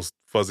with a little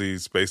fuzzy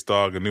space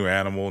dog, a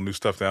new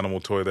stuffed animal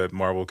toy that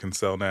Marvel can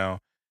sell now.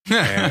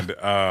 And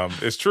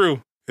it's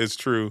true. It's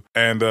true.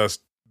 And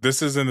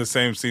this is in the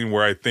same scene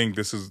where I think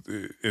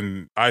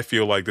I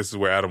feel like this is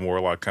where Adam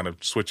Warlock kind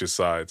of switches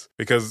sides.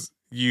 Because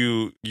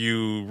you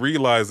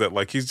realize that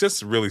like he's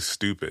just really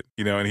stupid,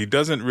 and he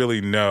doesn't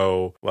really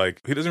know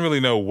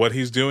what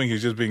he's doing.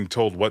 He's just being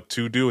told what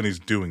to do, and he's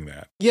doing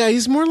that. Yeah,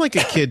 he's more like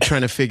a kid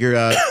trying to figure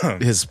out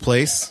his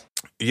place.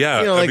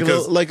 Yeah,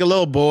 like a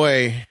little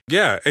boy.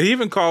 Yeah, and he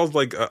even calls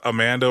like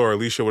Amanda or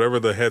Alicia, whatever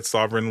the head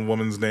sovereign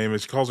woman's name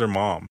is. She calls her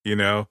mom,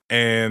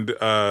 And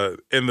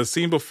in the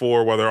scene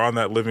before, while they're on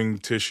that living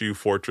tissue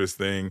fortress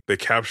thing, they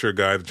capture a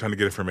guy trying to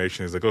get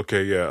information. He's like,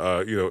 okay,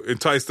 yeah,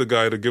 entice the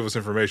guy to give us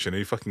information, and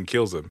he fucking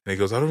kills him. And he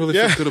goes, I don't really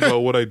feel good about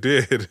what I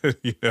did,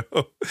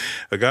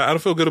 Like I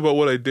don't feel good about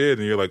what I did,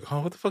 and you're like,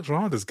 oh, what the fuck's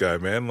wrong with this guy,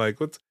 man?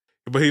 Like what's?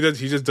 But he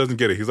just doesn't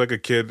get it. He's like a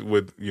kid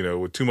with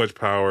too much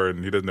power,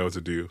 and he doesn't know what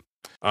to do.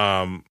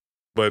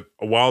 But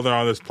while they're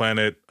on this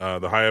planet,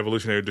 the High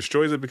Evolutionary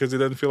destroys it because he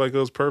doesn't feel like it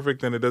was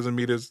perfect and it doesn't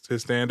meet his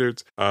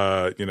standards.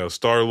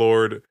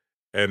 Star-Lord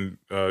and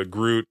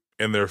Groot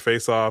in their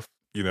face-off,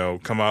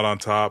 come out on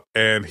top,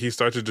 and he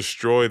starts to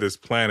destroy this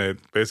planet.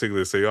 Basically,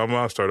 they say, "Oh, I'm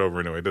gonna start over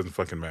anyway. It doesn't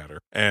fucking matter."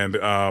 And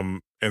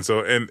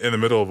so in the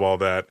middle of all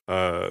that,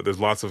 there's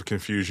lots of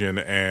confusion,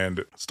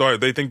 and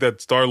they think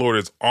that Star-Lord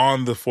is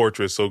on the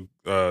fortress. So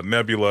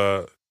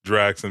Nebula,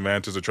 Drax, and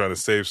Mantis are trying to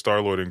save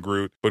Star-Lord and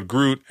Groot, but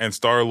Groot and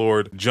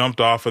Star-Lord jumped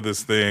off of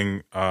this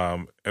thing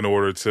in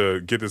order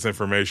to get this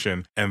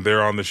information, and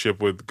they're on the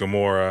ship with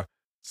Gamora.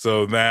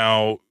 So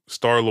now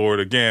Star-Lord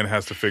again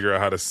has to figure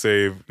out how to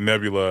save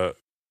Nebula,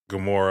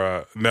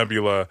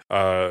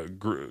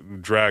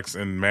 Drax,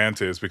 and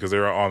Mantis, because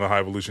they're on the High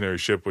Evolutionary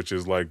ship, which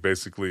is like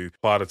basically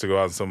plotted to go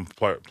out in some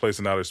place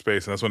in outer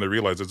space. And that's when they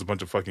realize there's a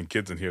bunch of fucking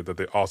kids in here that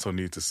they also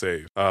need to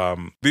save.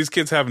 These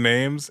kids have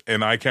names,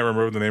 and I can't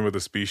remember the name of the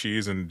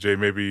species. And Jay,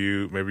 maybe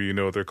you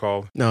know what they're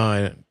called. No,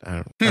 I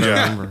don't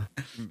remember.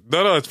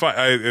 No, it's fine.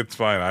 It's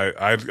fine.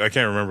 I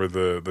can't remember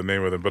the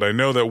name of them, but I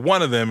know that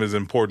one of them is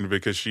important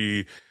because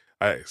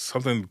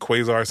something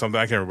Quasar, something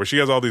I can't remember. She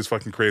has all these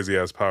fucking crazy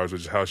ass powers,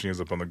 which is how she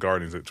ends up on the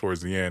Guardians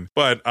towards the end.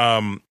 But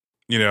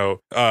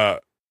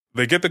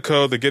they get the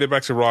code, they get it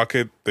back to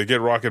Rocket, they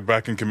get Rocket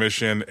back in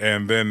commission,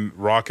 and then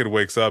Rocket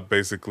wakes up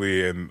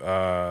basically, and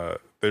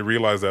they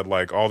realize that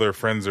like all their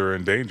friends are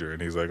in danger, and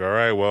he's like, all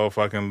right, well,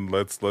 fucking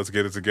let's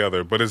get it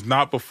together. But it's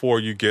not before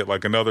you get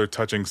like another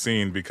touching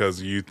scene,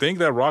 because you think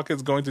that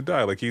Rocket's going to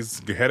die, like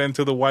he's heading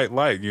to the white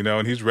light,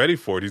 and he's ready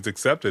for it, he's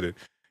accepted it.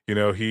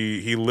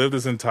 He lived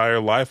his entire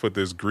life with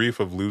this grief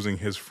of losing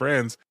his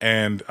friends,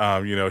 and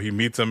he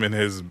meets them in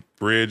his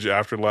bridge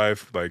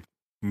afterlife like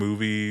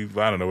movie,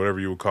 I don't know,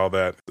 whatever you would call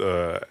that,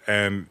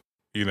 and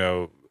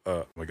oh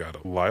my god,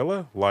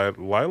 Lila, what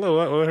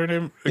her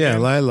name again? Yeah,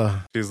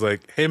 Lila. She's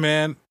like, hey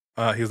man,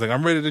 he's like,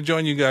 I'm ready to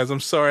join you guys. I'm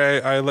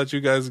sorry I let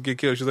you guys get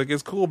killed. She's like,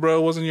 it's cool, bro,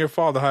 it wasn't your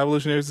fault, the High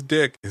Evolutionary's a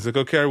dick. He's like,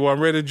 okay, well, I'm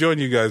ready to join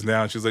you guys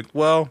now. And she's like,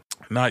 well,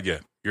 not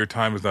yet. Your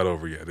time is not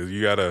over yet.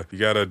 You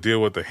gotta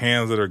deal with the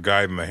hands that are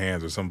guiding the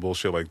hands, or some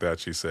bullshit like that,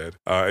 she said.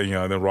 And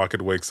then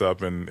Rocket wakes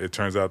up, and it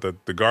turns out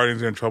that the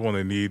Guardians are in trouble and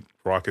they need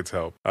Rocket's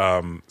help.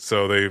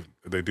 So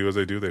they do as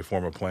they do. They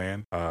form a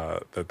plan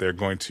that they're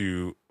going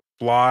to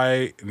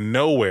fly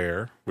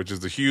nowhere, which is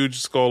the huge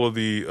skull of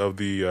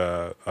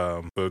the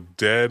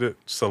dead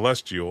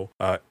Celestial,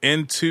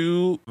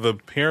 into the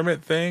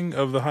pyramid thing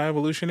of the High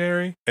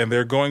Evolutionary, and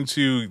they're going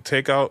to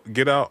get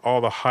out all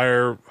the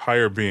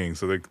higher beings.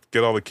 So they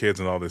get all the kids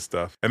and all this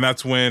stuff, and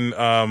that's when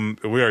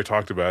we already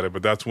talked about it,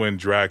 but that's when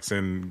Drax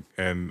and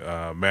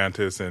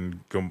Mantis and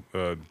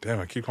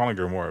I keep calling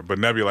her Gamora, but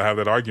Nebula have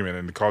that argument,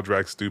 and they call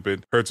Drax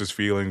stupid, hurts his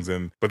feelings,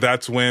 but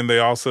that's when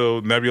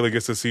Nebula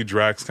gets to see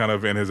Drax kind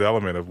of in his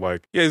element of like,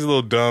 yeah, he's a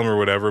little dumb or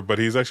whatever, but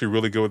he's actually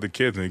really good with the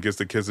kids, and he gets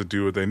the kids to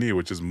do what they need,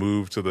 which is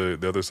move to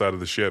the other side of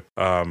the ship.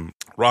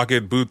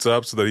 Rocket boots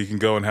up so that he can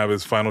go and have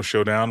his final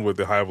showdown with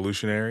the High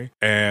Evolutionary,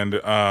 and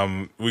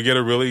we get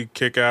a really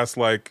kick-ass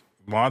like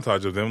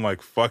montage of them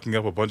like fucking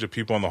up a bunch of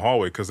people in the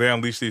hallway, because they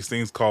unleash these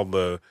things called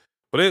what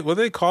do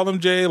they call them,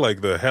 Jay?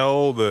 Like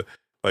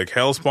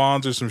hell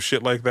spawns or some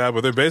shit like that.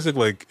 But they're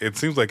basically like, it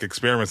seems like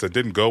experiments that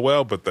didn't go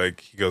well, but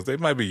like he goes, they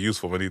might be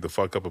useful. We need to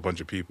fuck up a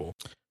bunch of people.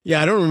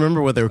 Yeah, I don't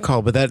remember what they were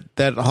called, but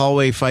that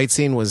hallway fight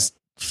scene was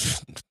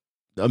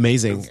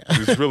amazing.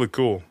 It's really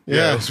cool.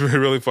 Yeah, it was really,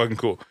 really fucking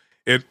cool.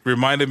 It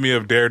reminded me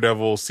of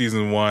Daredevil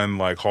season 1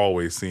 like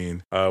hallway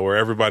scene where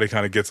everybody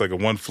kind of gets like a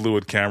one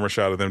fluid camera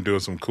shot of them doing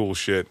some cool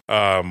shit.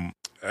 And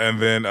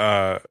then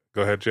go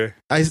ahead, Jay.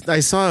 I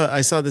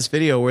saw this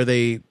video where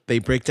they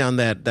break down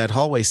that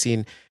hallway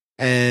scene,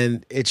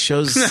 and it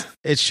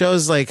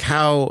shows like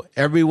how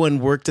everyone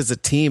worked as a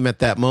team at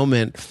that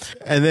moment,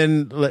 and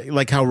then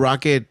like how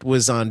Rocket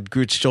was on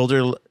Groot's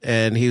shoulder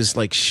and he was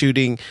like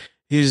shooting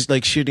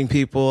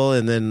people,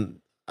 and then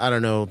I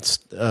don't know,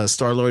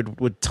 Star-Lord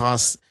would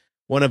toss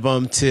one of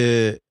them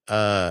to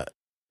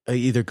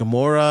either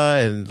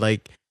Gamora, and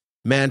like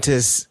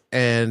Mantis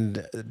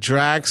and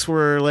Drax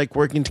were like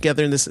working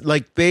together in this,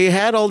 like they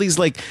had all these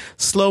like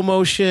slow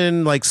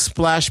motion like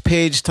splash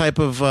page type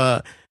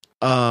of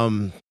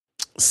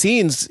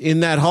scenes in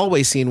that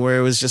hallway scene where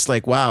it was just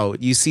like, wow,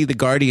 you see the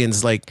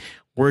Guardians like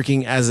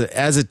working as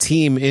a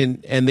team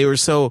and they were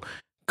so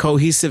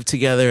cohesive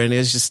together, and it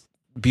was just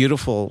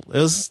beautiful. It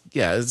was,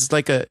 it's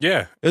like it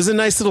was a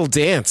nice little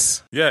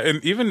dance. Yeah,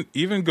 and even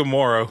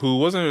Gamora, who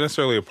wasn't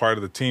necessarily a part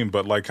of the team,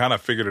 but like kind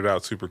of figured it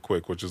out super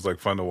quick, which is like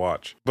fun to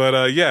watch. But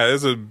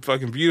it's a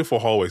fucking beautiful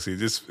hallway scene,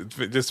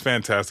 just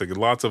fantastic, and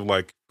lots of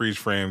like freeze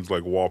frames,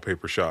 like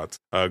wallpaper shots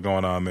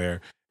going on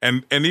there.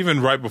 And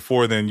even right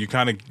before then,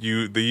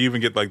 they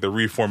even get like the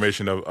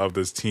reformation of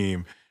this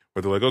team,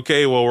 where they're like,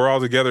 okay, well, we're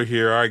all together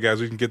here. All right, guys,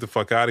 we can get the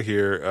fuck out of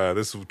here.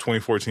 This is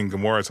 2014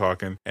 Gamora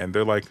talking, and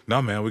they're like,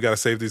 no, man, we got to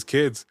save these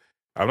kids.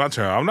 I'm not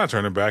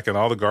turning back. And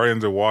all the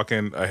Guardians are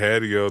walking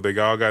ahead. They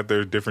all got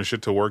their different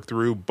shit to work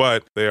through,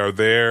 but they are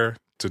there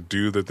to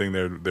do the thing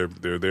they're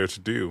there to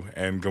do.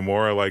 And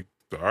Gamora, like,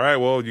 all right,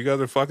 well, you guys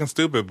are fucking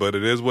stupid, but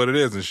it is what it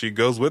is, and she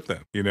goes with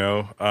them.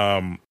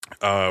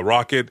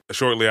 Rocket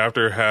shortly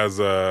after has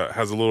a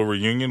little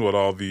reunion with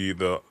all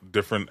the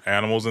different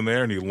animals in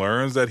there, and he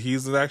learns that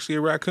he's actually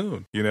a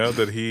raccoon.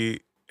 That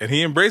he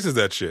embraces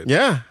that shit.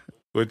 Yeah.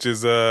 Which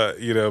is,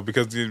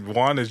 because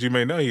Juan, as you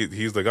may know,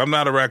 he's like, I'm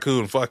not a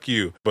raccoon, fuck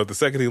you. But the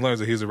second he learns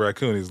that he's a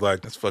raccoon, he's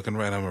like, that's fucking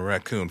right, I'm a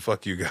raccoon,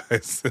 fuck you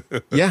guys.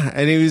 Yeah,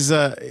 and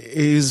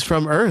he's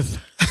from Earth.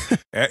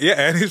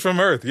 and he's from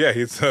Earth. Yeah,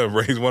 he's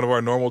one of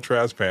our normal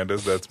trash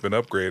pandas that's been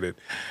upgraded.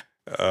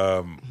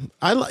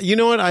 You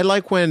know what? I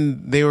like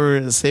when they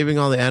were saving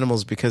all the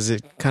animals because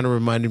it kind of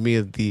reminded me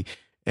of the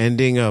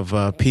ending of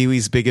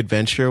Pee-wee's Big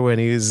Adventure when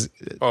he was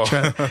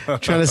trying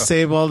to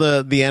save all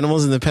the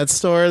animals in the pet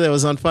store that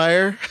was on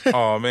fire.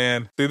 Oh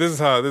man, see, this is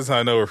how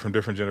I know we're from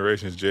different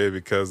generations, Jay,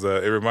 because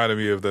it reminded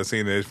me of that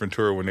scene in Ace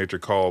Ventura when Nature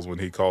Calls, when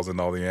he calls in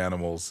all the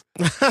animals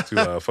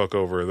to fuck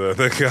over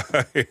the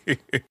guy.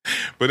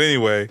 But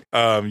anyway,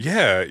 and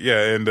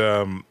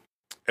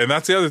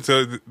that's the other.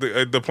 So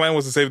the plan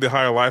was to save the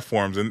higher life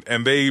forms,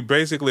 and they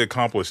basically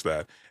accomplished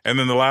that. And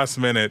then the last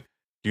minute,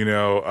 in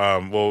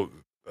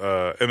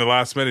the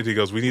last minute, he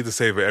goes, "We need to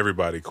save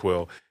everybody,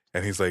 Quill."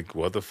 And he's like,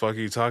 "What the fuck are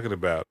you talking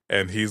about?"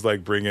 And he's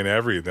like bringing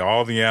everything,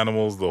 all the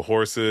animals, the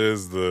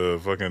horses,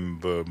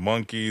 the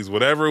monkeys,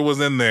 whatever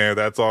was in there,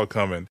 that's all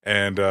coming.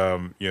 And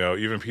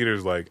even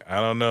Peter's like,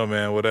 "I don't know,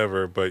 man,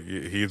 whatever," but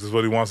he's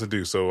what he wants to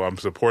do. So I'm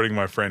supporting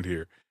my friend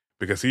here.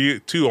 Because he,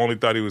 too, only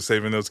thought he was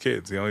saving those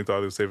kids. They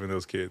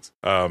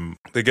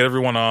get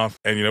everyone off.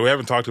 And, we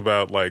haven't talked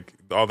about, like,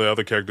 all the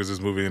other characters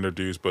this movie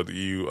introduced, but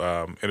you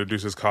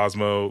introduces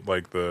Cosmo,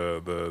 like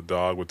the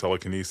dog with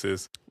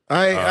telekinesis.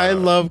 I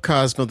love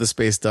Cosmo, the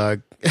space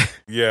dog.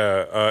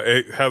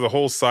 It has a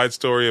whole side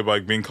story of,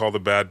 like, being called a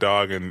bad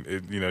dog, and,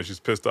 she's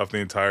pissed off the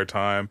entire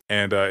time.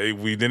 And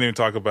we didn't even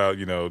talk about,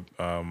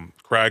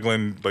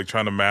 Kraglin, like,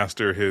 trying to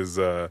master his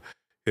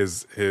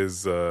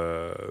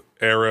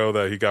arrow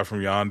that he got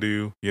from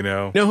Yondu, You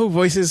know who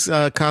voices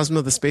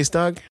Cosmo the space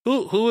dog?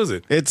 Who is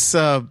it? It's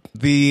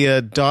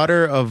the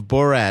daughter of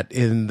Borat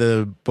in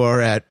the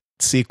Borat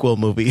sequel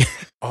movie.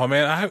 Oh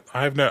man,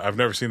 I've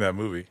never seen that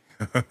movie.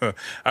 I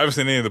haven't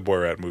seen any of the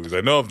Borat movies.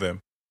 I know of them.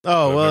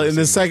 Oh well, in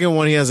the second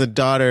one, he has a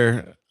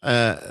daughter,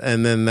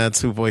 and then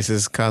that's who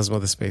voices Cosmo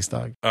the space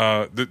dog.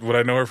 Would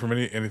I know her from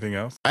anything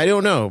else? I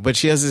don't know, but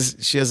she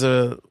has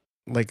a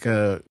like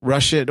a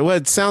Russian. Well,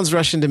 it sounds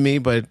Russian to me,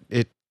 but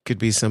it could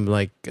be some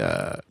like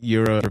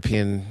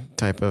European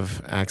type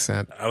of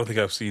accent. I don't think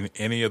I've seen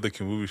any of the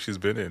movies she's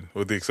been in,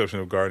 with the exception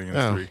of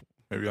Guardians 3.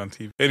 Maybe on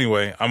TV.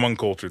 Anyway, I'm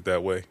uncultured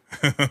that way.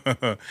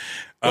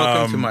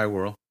 Welcome to my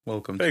world.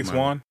 Welcome. Thanks, to my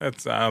Juan. I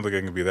don't think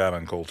I can be that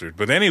uncultured.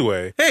 But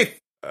anyway, hey.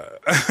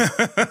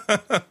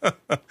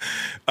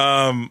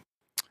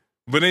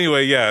 But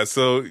anyway, yeah.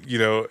 So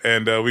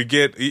and we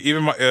get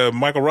even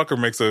Michael Rooker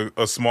makes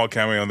a small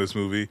cameo in this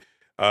movie.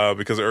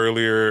 Because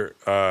earlier,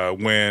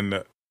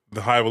 when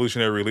the High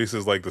Evolutionary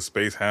releases like the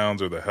Space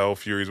Hounds or the Hell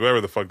Furies, whatever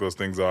the fuck those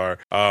things are,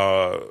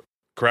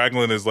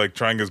 Kraglin is like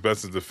trying his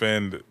best to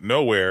defend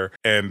Nowhere,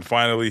 and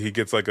finally he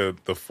gets like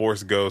the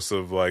Force ghost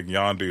of like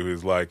Yondu,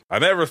 who's like, "I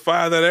never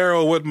fired that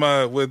arrow with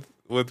my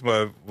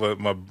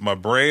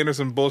brain" or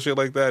some bullshit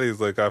like that. He's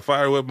like, "I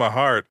fired with my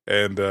heart,"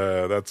 and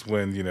that's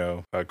when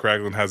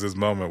Kraglin has his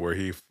moment where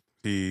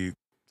he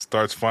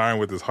starts firing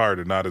with his heart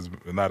and not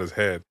his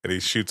head, and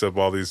he shoots up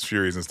all these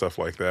Furies and stuff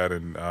like that.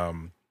 And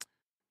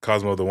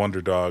Cosmo the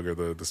Wonder Dog, or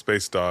the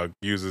space dog,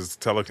 uses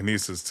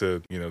telekinesis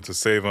to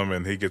save him,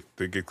 and they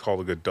get called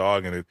a good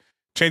dog, and it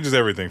changes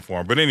everything for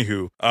him. But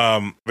anywho,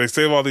 they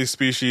save all these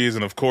species,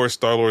 and of course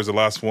Star-Lord is the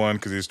last one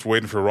because he's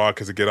waiting for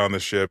Rocket to get on the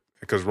ship,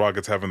 because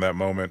Rocket's having that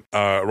moment.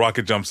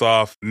 Rocket jumps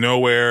off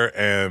Nowhere,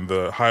 and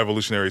the High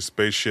Evolutionary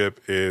spaceship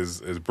is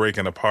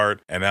breaking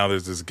apart, and now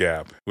there's this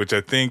gap, which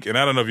I think, and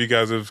I don't know if you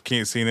guys have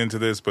seen into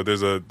this, but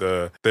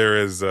there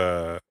is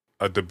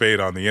a debate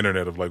on the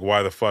internet of like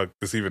why the fuck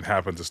this even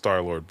happened to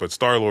Star-Lord. But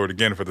Star-Lord,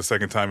 again, for the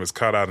second time, is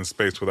caught out in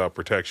space without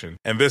protection,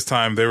 and this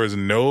time there is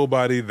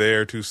nobody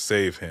there to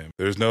save him.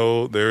 There is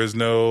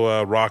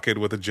no Rocket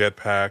with a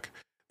jetpack.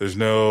 There's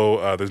no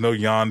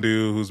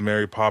Yondu, who's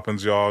Mary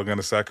Poppins, y'all,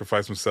 gonna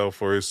sacrifice himself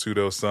for his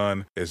pseudo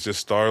son. It's just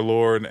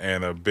Star-Lord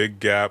and a big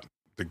gap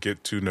to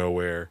get to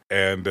Nowhere.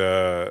 And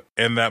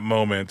in that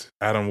moment,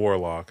 Adam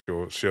Warlock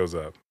shows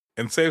up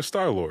and saves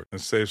Star-Lord.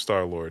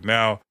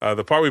 Now,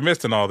 the part we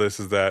missed in all this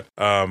is that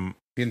the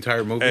The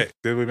entire movie? Hey,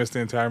 did we miss the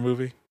entire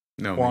movie?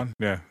 No. Juan?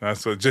 Yeah, that's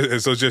so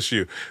just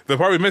you. The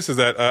part we missed is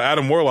that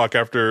Adam Warlock,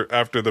 after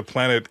the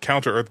planet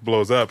Counter Earth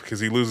blows up, because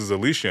he loses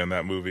Alicia in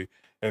that movie,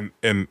 and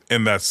in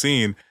that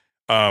scene,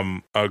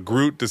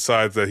 Groot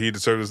decides that he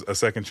deserves a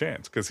second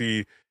chance because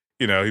he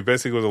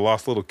basically was a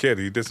lost little kid.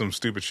 He did some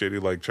stupid shit. He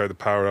like tried to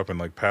power up and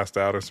like passed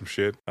out or some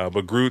shit.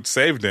 But Groot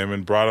saved him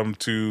and brought him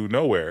to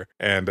nowhere.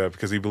 And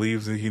because he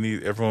believes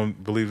everyone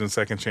believes in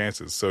second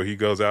chances. So he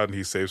goes out and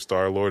he saves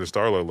Star-Lord. And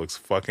Star-Lord looks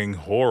fucking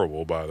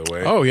horrible, by the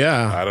way. Oh,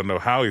 yeah. I don't know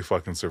how he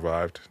fucking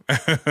survived.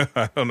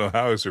 I don't know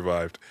how he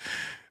survived.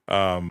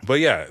 But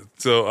yeah,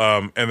 so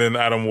and then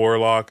Adam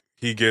Warlock,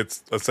 he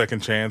gets a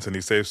second chance and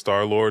he saves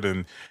Star-Lord,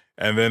 and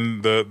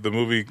then the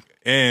movie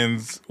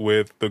ends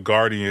with the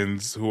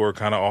Guardians, who are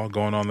kind of all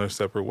going on their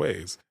separate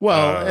ways.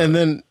 Well, and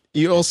then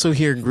you also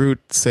hear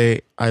Groot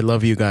say, "I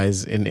love you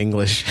guys" in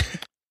English.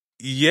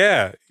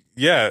 Yeah.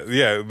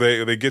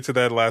 They get to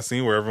that last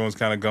scene where everyone's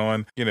kind of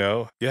going,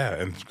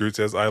 and Groot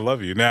says, "I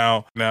love you."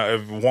 Now,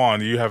 if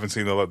Juan, you haven't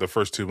seen the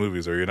first two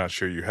movies, or you're not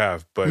sure you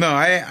have, but no,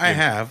 I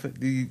have.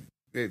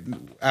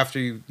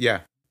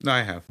 No,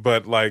 I have.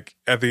 But like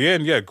at the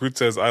end, Groot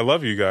says, "I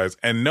love you guys,"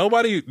 and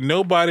nobody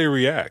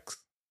reacts.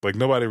 Like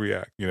nobody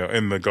react,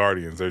 in the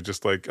Guardians. They're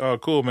just like, "Oh,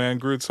 cool, man,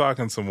 Groot's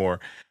talking some more."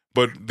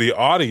 But the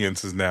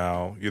audience is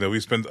now, we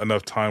spend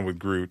enough time with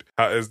Groot.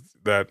 How is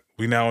that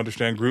we now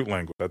understand Groot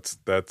language?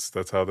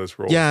 That's how this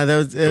rolls. Yeah, that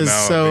was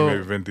so.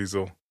 Maybe Vin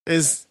Diesel.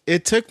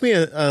 It took me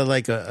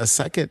a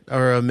second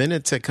or a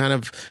minute to kind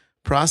of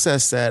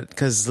process that,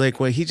 because like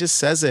when he just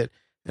says it,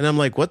 and I'm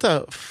like, what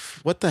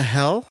the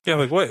hell? Yeah,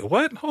 like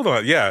what? Hold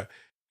on, yeah.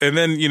 And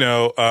then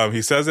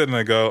he says it, and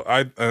I go,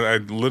 I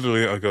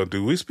go,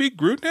 do we speak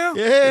Groot now?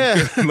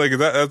 Yeah, like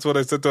that's what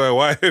I said to my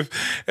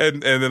wife,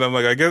 and then I'm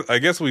like, I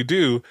guess we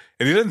do.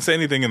 And he didn't say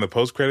anything in the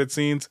post credit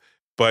scenes,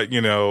 but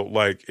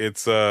like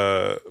it's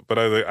but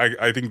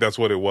I think that's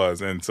what it was.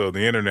 And so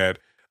the internet,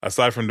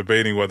 aside from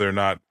debating whether or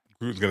not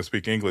Groot's going to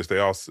speak English, they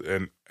also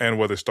and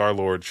whether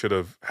Star-Lord should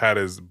have had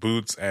his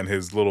boots and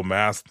his little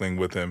mask thing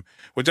with him,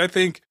 which I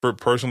think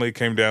personally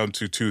came down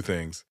to two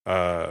things.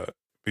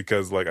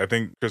 Because like I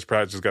think Chris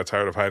Pratt just got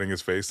tired of hiding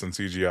his face in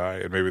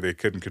CGI, and maybe they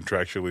couldn't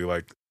contractually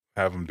like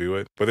have him do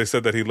it. But they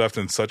said that he left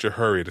in such a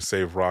hurry to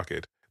save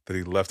Rocket that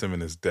he left him in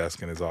his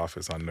desk in his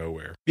office on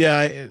Nowhere.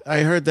 Yeah,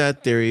 I heard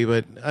that theory,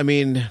 but I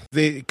mean,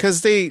 they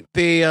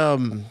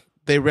retconned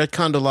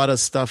a lot of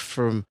stuff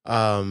from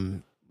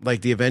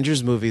like the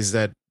Avengers movies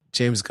that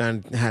James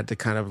Gunn had to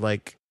kind of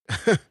like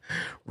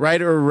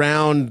right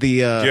around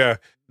the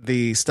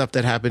stuff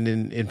that happened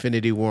in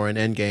Infinity War and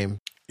Endgame.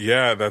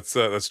 Yeah, that's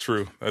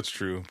true. That's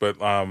true. But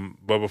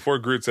before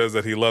Groot says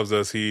that he loves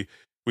us, we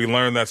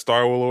learn that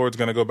Star-Lord's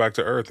going to go back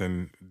to Earth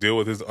and deal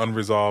with his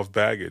unresolved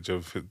baggage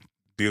of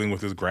dealing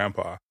with his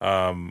grandpa.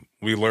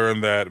 We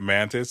learn that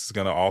Mantis is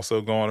going to also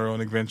go on her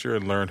own adventure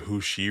and learn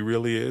who she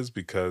really is,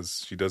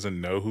 because she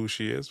doesn't know who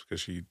she is,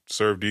 because she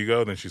served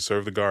Ego, then she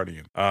served the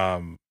Guardian.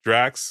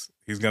 Drax,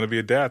 he's going to be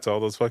a dad to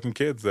all those fucking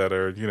kids that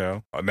are,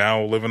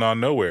 now living on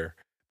Nowhere,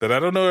 that I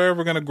don't know are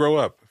ever going to grow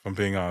up, if I'm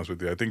being honest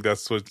with you. I think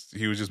that's what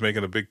he was just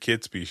making a big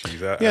kid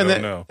species. I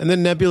don't know. And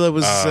then Nebula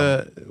was,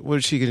 what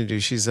is she going to do?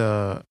 She's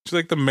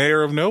like the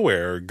mayor of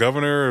Nowhere, or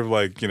governor of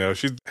like,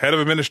 she's head of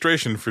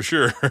administration for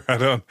sure.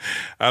 I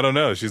don't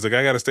know. She's like,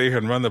 I got to stay here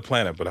and run the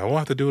planet, but I won't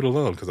have to do it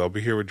alone because I'll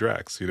be here with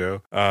Drax,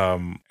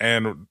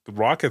 And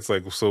Rocket's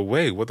like, so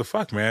wait, what the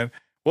fuck, man?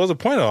 What was the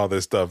point of all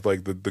this stuff?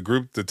 Like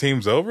the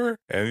team's over?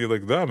 And you're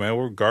like, no, man,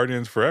 we're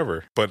Guardians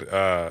forever. But,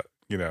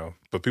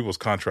 but people's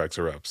contracts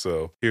are up.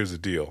 So here's the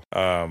deal.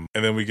 And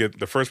then we get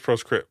the first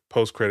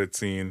post-credit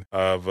scene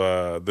of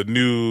the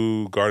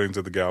new Guardians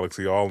of the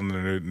Galaxy, all in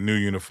their new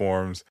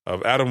uniforms,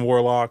 of Adam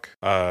Warlock,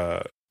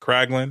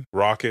 Kraglin,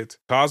 Rocket,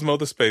 Cosmo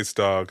the Space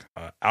Dog,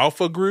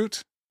 Alpha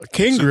Groot,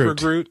 King Super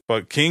Groot,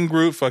 but King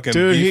Groot, fucking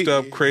beefed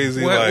up,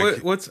 crazy.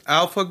 What's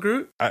Alpha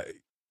Groot?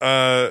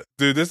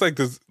 Dude, this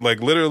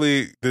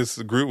literally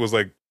this Groot was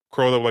like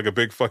curled up like a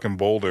big fucking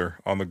boulder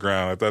on the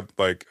ground. I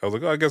was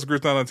like, oh, I guess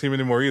Groot's not on the team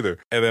anymore either.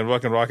 And then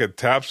fucking Rocket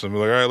taps him. We're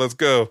like, all right, let's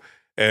go.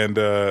 And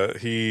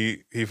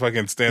he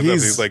fucking stands up.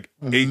 He's like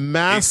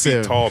massive.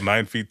 8 feet tall,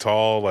 9 feet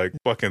tall, like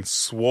fucking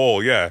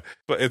swole. Yeah,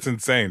 but it's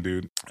insane,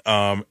 dude.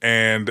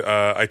 And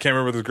I can't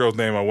remember the girl's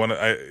name.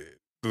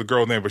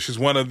 But she's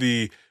one of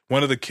the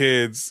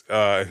kids who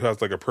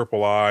has like a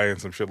purple eye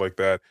and some shit like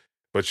that.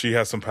 But she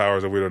has some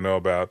powers that we don't know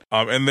about.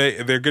 And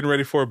they're getting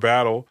ready for a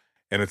battle.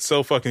 And it's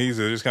so fucking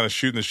easy. They're just kind of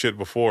shooting the shit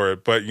before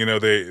it. But,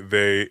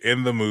 they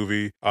end the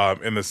movie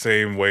in the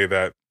same way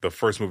that the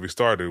first movie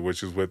started,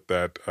 which is with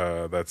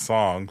that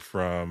song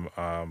from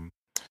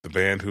the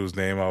band whose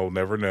name I will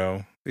never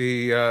know.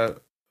 The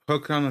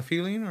Hook on a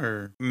Feeling,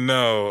 or?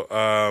 No.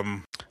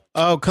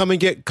 Come and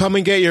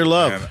get your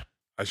love. Man,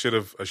 I should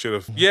have.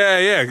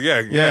 Yeah.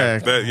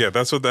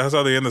 That's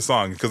how they end the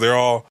song, because they're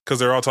all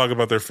talking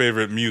about their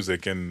favorite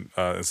music and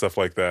stuff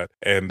like that.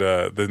 And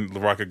then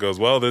Rocket goes,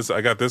 "Well,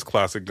 I got this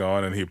classic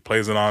going," and he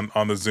plays it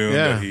on the Zoom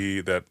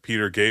that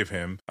Peter gave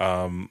him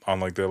on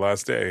like their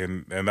last day,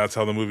 and that's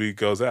how the movie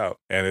goes out.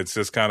 And it's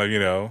just kind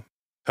of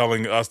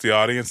telling us, the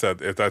audience,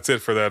 that if that's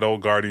it for that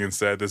old Guardian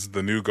set, this is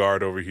the new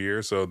guard over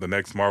here. So the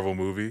next Marvel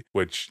movie,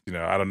 which,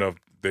 I don't know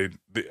if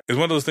it's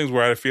one of those things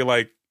where I feel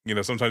like,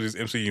 sometimes these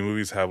MCU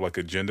movies have like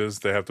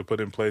agendas they have to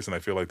put in place. And I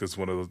feel like this is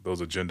one of those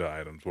agenda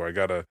items where I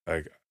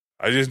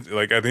just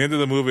like at the end of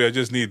the movie, I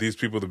just need these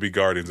people to be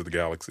Guardians of the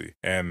Galaxy.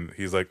 And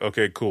he's like,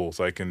 okay, cool.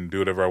 So I can do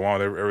whatever I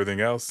want,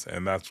 everything else.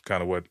 And that's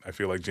kind of what I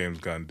feel like James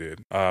Gunn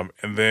did. And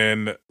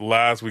then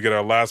we get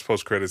our last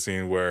post-credit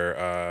scene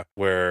where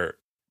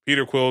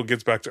Peter Quill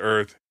gets back to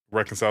Earth,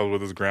 reconciles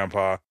with his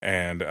grandpa,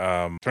 and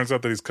turns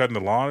out that he's cutting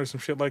the lawn or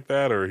some shit like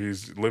that, or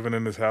he's living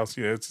in his house.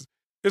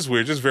 It's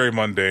weird, just very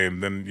mundane.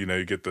 Then,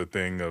 you get the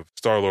thing of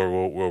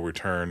Star-Lord will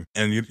return,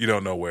 and you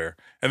don't know where.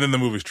 And then the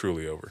movie's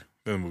truly over.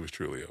 So,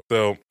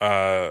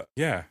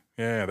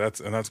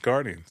 that's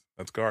Guardians.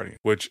 That's Guardians,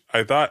 which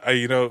I thought,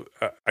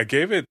 I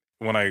gave it,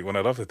 when I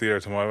left the theater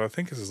tomorrow, I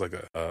think this is like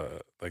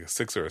a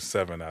 6 or a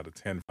 7 out of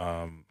 10.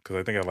 Because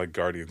I think I like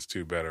Guardians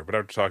 2 better. But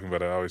after talking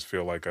about it, I always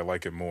feel like I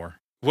like it more.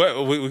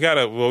 Well, we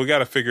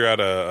gotta figure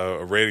out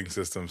a rating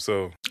system.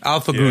 So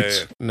Alpha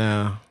Groots.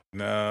 No.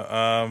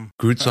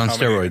 Groots on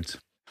steroids.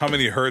 How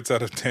many hertz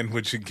out of 10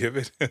 would you give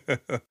it?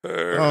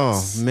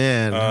 Oh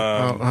man,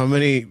 how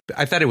many?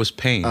 I thought it was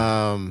pain.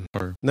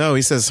 No,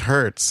 he says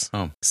hertz.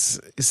 Oh,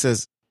 he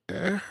says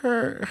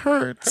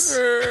hurts.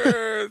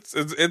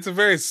 It's a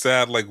very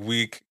sad, like,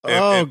 weak.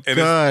 God,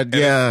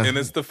 yeah. And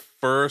it's the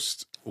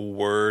first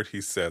word he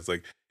says.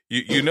 Like,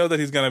 you know that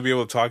he's gonna be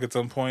able to talk at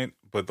some point,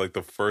 but like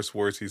the first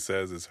words he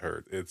says is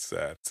hurt. It's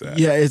sad.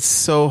 Yeah, it's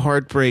so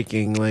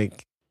heartbreaking.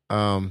 Like,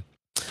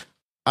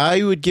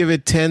 I would give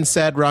it 10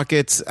 sad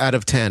rockets out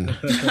of 10.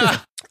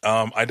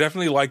 I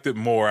definitely liked it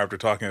more after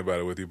talking about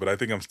it with you, but I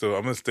think I'm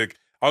gonna stick.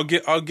 I'll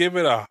give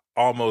it a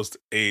almost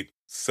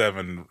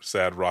 7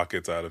 sad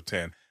rockets out of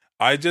 10.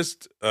 I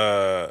just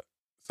a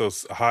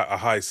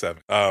high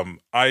 7.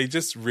 I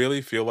just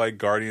really feel like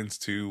Guardians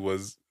 2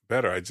 was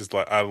better. I just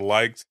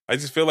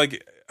feel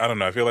like, I don't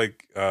know. I feel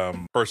like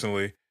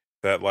personally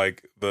that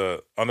like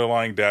the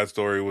underlying dad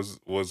story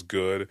was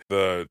good.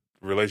 The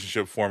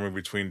relationship forming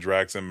between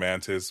Drax and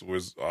Mantis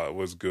was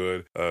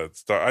good.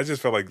 I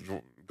just felt like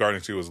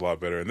Guardians 2 was a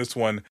lot better. And this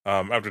one,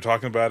 after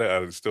talking about it,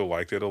 I still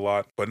liked it a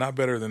lot, but not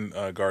better than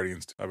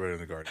Guardians 2. Not better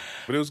than the Guardians.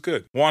 But it was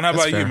good. Juan, how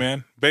about you,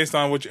 man? Based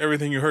on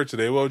everything you heard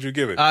today, what would you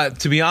give it?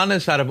 To be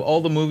honest, out of all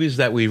the movies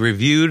that we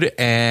reviewed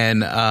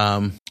and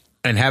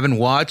haven't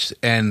watched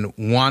and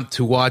want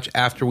to watch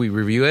after we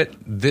review it,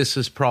 this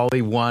is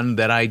probably one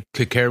that I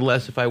could care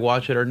less if I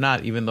watch it or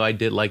not, even though I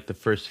did like the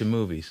first 2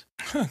 movies.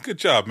 Good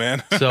job,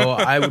 man. So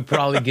I would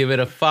probably give it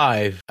a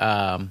 5.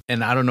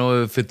 And I don't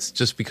know if it's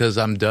just because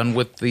I'm done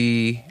with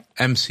the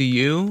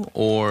MCU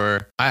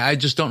or I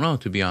just don't know,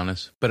 to be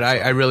honest. But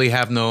I really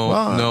have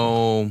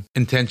no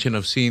intention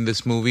of seeing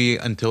this movie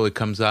until it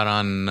comes out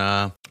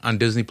on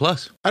Disney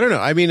Plus. I don't know.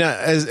 I mean,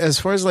 as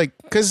far as like,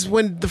 because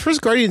when the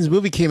first Guardians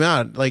movie came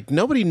out, like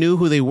nobody knew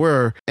who they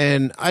were,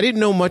 and I didn't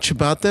know much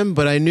about them,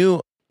 but I knew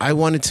I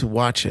wanted to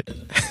watch it.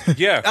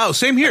 Yeah. Oh,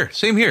 same here.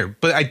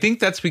 But I think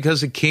that's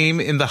because it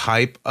came in the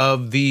hype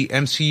of the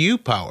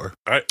MCU power.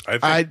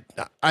 I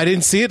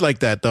didn't see it like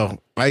that though.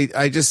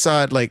 I just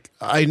saw it like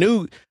I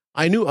knew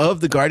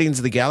of the Guardians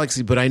of the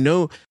Galaxy, but I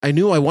knew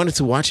I wanted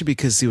to watch it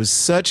because it was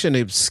such an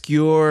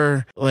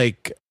obscure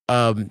like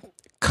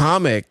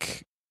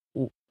comic.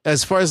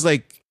 As far as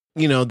like,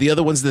 the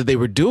other ones that they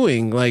were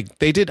doing, like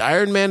they did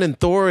Iron Man and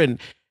Thor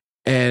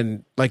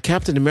and like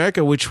Captain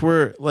America, which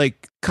were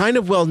like kind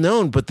of well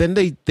known, but then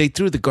they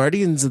threw the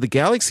Guardians of the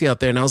Galaxy out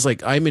there, and I was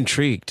like, I'm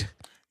intrigued.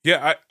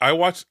 Yeah, I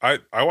watched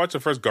the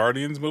first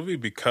Guardians movie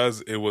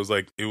because it was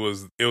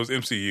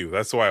MCU.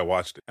 That's why I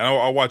watched it, and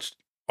I'll watch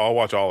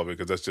all of it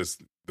because that's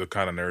just the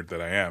kind of nerd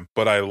that I am.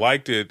 But I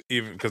liked it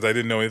even because I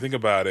didn't know anything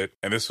about it,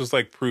 and this was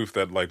like proof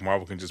that like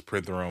Marvel can just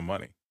print their own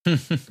money. You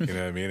know what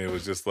I mean? It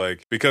was just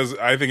like, because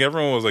I think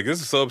everyone was like,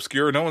 this is so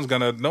obscure, no one's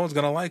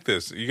gonna like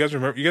this. You guys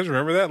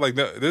remember that? Like,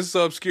 no, this is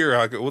so obscure,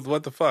 like,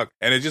 what the fuck?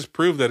 And it just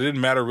proved that it didn't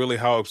matter really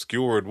how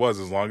obscure it was,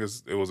 as long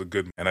as it was a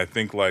good. And I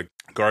think like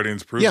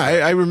Guardians proved. Yeah,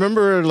 I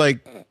remember like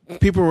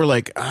people were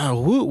like,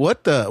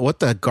 what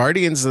the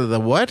Guardians of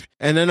the what?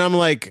 And then I'm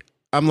like,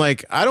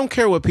 I don't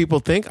care what people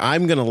think.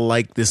 I'm gonna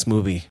like this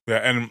movie. Yeah,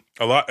 and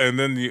a lot. And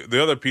then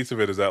the other piece of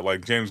it is that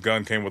like James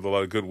Gunn came with a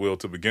lot of goodwill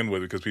to begin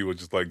with because people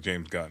just like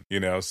James Gunn,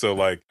 So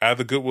like add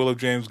the goodwill of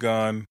James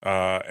Gunn,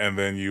 and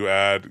then you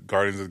add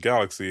Guardians of the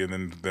Galaxy, and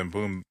then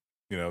boom,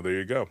 there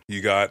you go.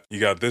 You got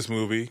this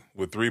movie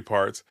with 3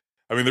 parts.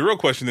 I mean, the real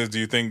question is, do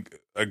you think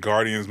a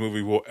Guardians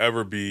movie will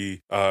ever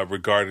be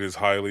regarded as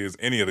highly as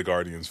any of the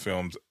Guardians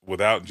films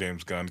without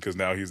James Gunn? Because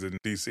now he's in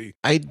DC.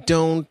 I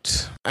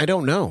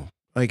don't know.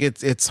 Like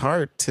it's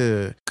hard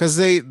to, because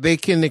they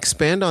can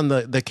expand on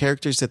the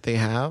characters that they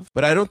have,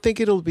 but I don't think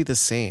it'll be the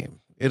same.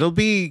 It'll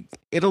be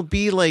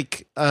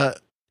like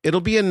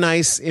it'll be a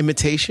nice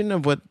imitation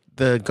of what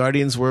the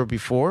Guardians were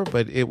before,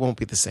 but it won't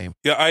be the same.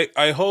 Yeah,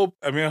 I hope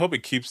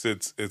it keeps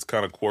its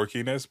kind of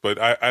quirkiness, but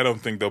I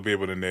don't think they'll be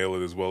able to nail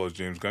it as well as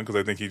James Gunn, because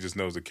I think he just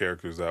knows the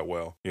characters that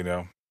well,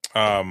 Yeah,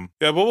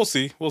 but we'll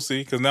see,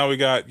 because now we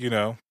got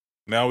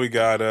now we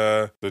got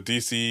the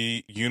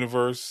DC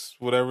universe,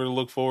 whatever to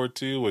look forward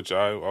to, which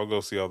I'll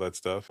go see all that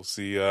stuff. We'll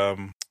see. I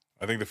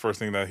think the first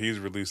thing that he's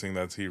releasing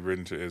that's he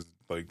written to is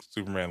like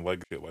Superman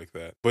Lego shit like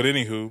that. But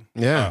anywho,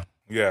 yeah.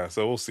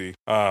 So we'll see.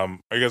 Are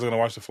you guys gonna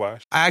watch The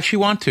Flash? I actually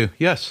want to.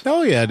 Yes.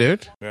 Oh yeah,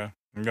 dude. Yeah,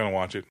 I'm gonna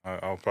watch it.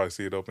 I'll probably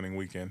see it opening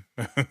weekend.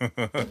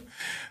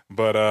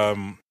 But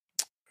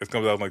it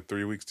comes out in like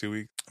 3 weeks, 2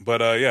 weeks.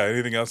 But yeah,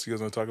 anything else you guys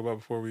want to talk about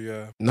before we?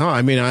 No,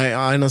 I mean, I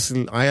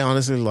honestly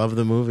love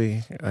the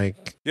movie.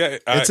 Like, yeah,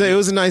 it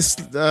was a nice.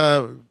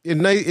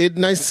 It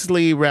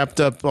nicely wrapped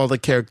up all the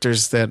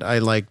characters that I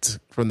liked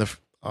from the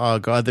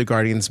the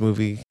Guardians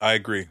movie. I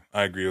agree.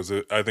 I think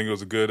it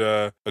was a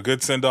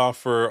good send off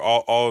for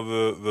all of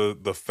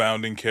the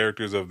founding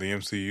characters of the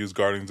MCU's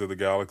Guardians of the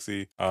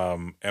Galaxy.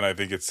 And I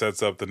think it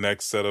sets up the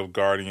next set of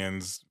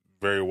Guardians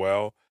very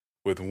well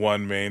with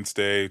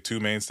two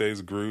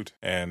mainstays, Groot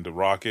and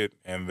Rocket,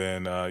 and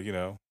then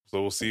so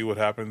we'll see what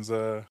happens.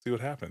 Well,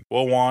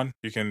 Juan,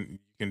 you can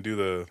do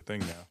the thing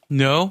now.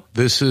 No,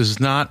 this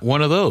is not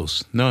one of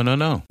those.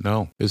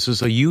 No. This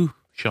is a you,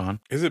 Sean.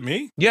 Is it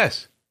me?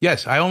 Yes,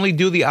 I only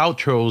do the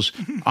outros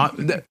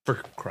for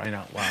crying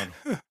out loud.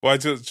 Well, I'm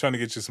just trying to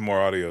get you some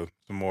more audio,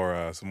 some more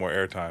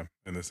airtime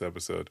in this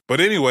episode. But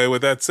anyway,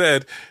 with that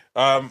said,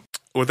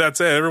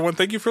 everyone,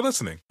 thank you for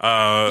listening. We're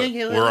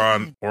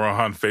on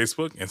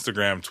Facebook,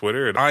 Instagram,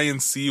 Twitter at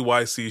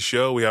INCYC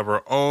Show. We have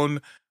our own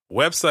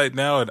website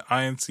now at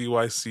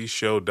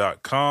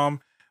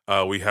INCYCshow.com.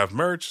 We have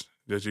merch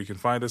that you can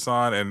find us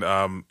on.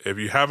 And if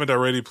you haven't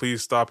already,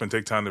 please stop and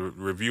take time to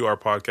review our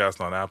podcast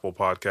on Apple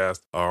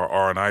Podcasts or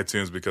on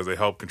iTunes, because they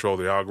help control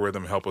the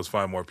algorithm and help us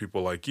find more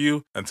people like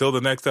you. Until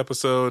the next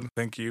episode,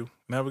 thank you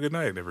and have a good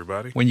night,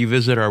 everybody. When you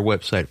visit our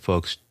website,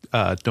 folks,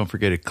 don't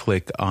forget to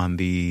click on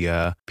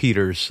the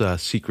Peter's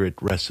Secret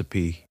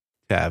Recipe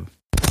tab.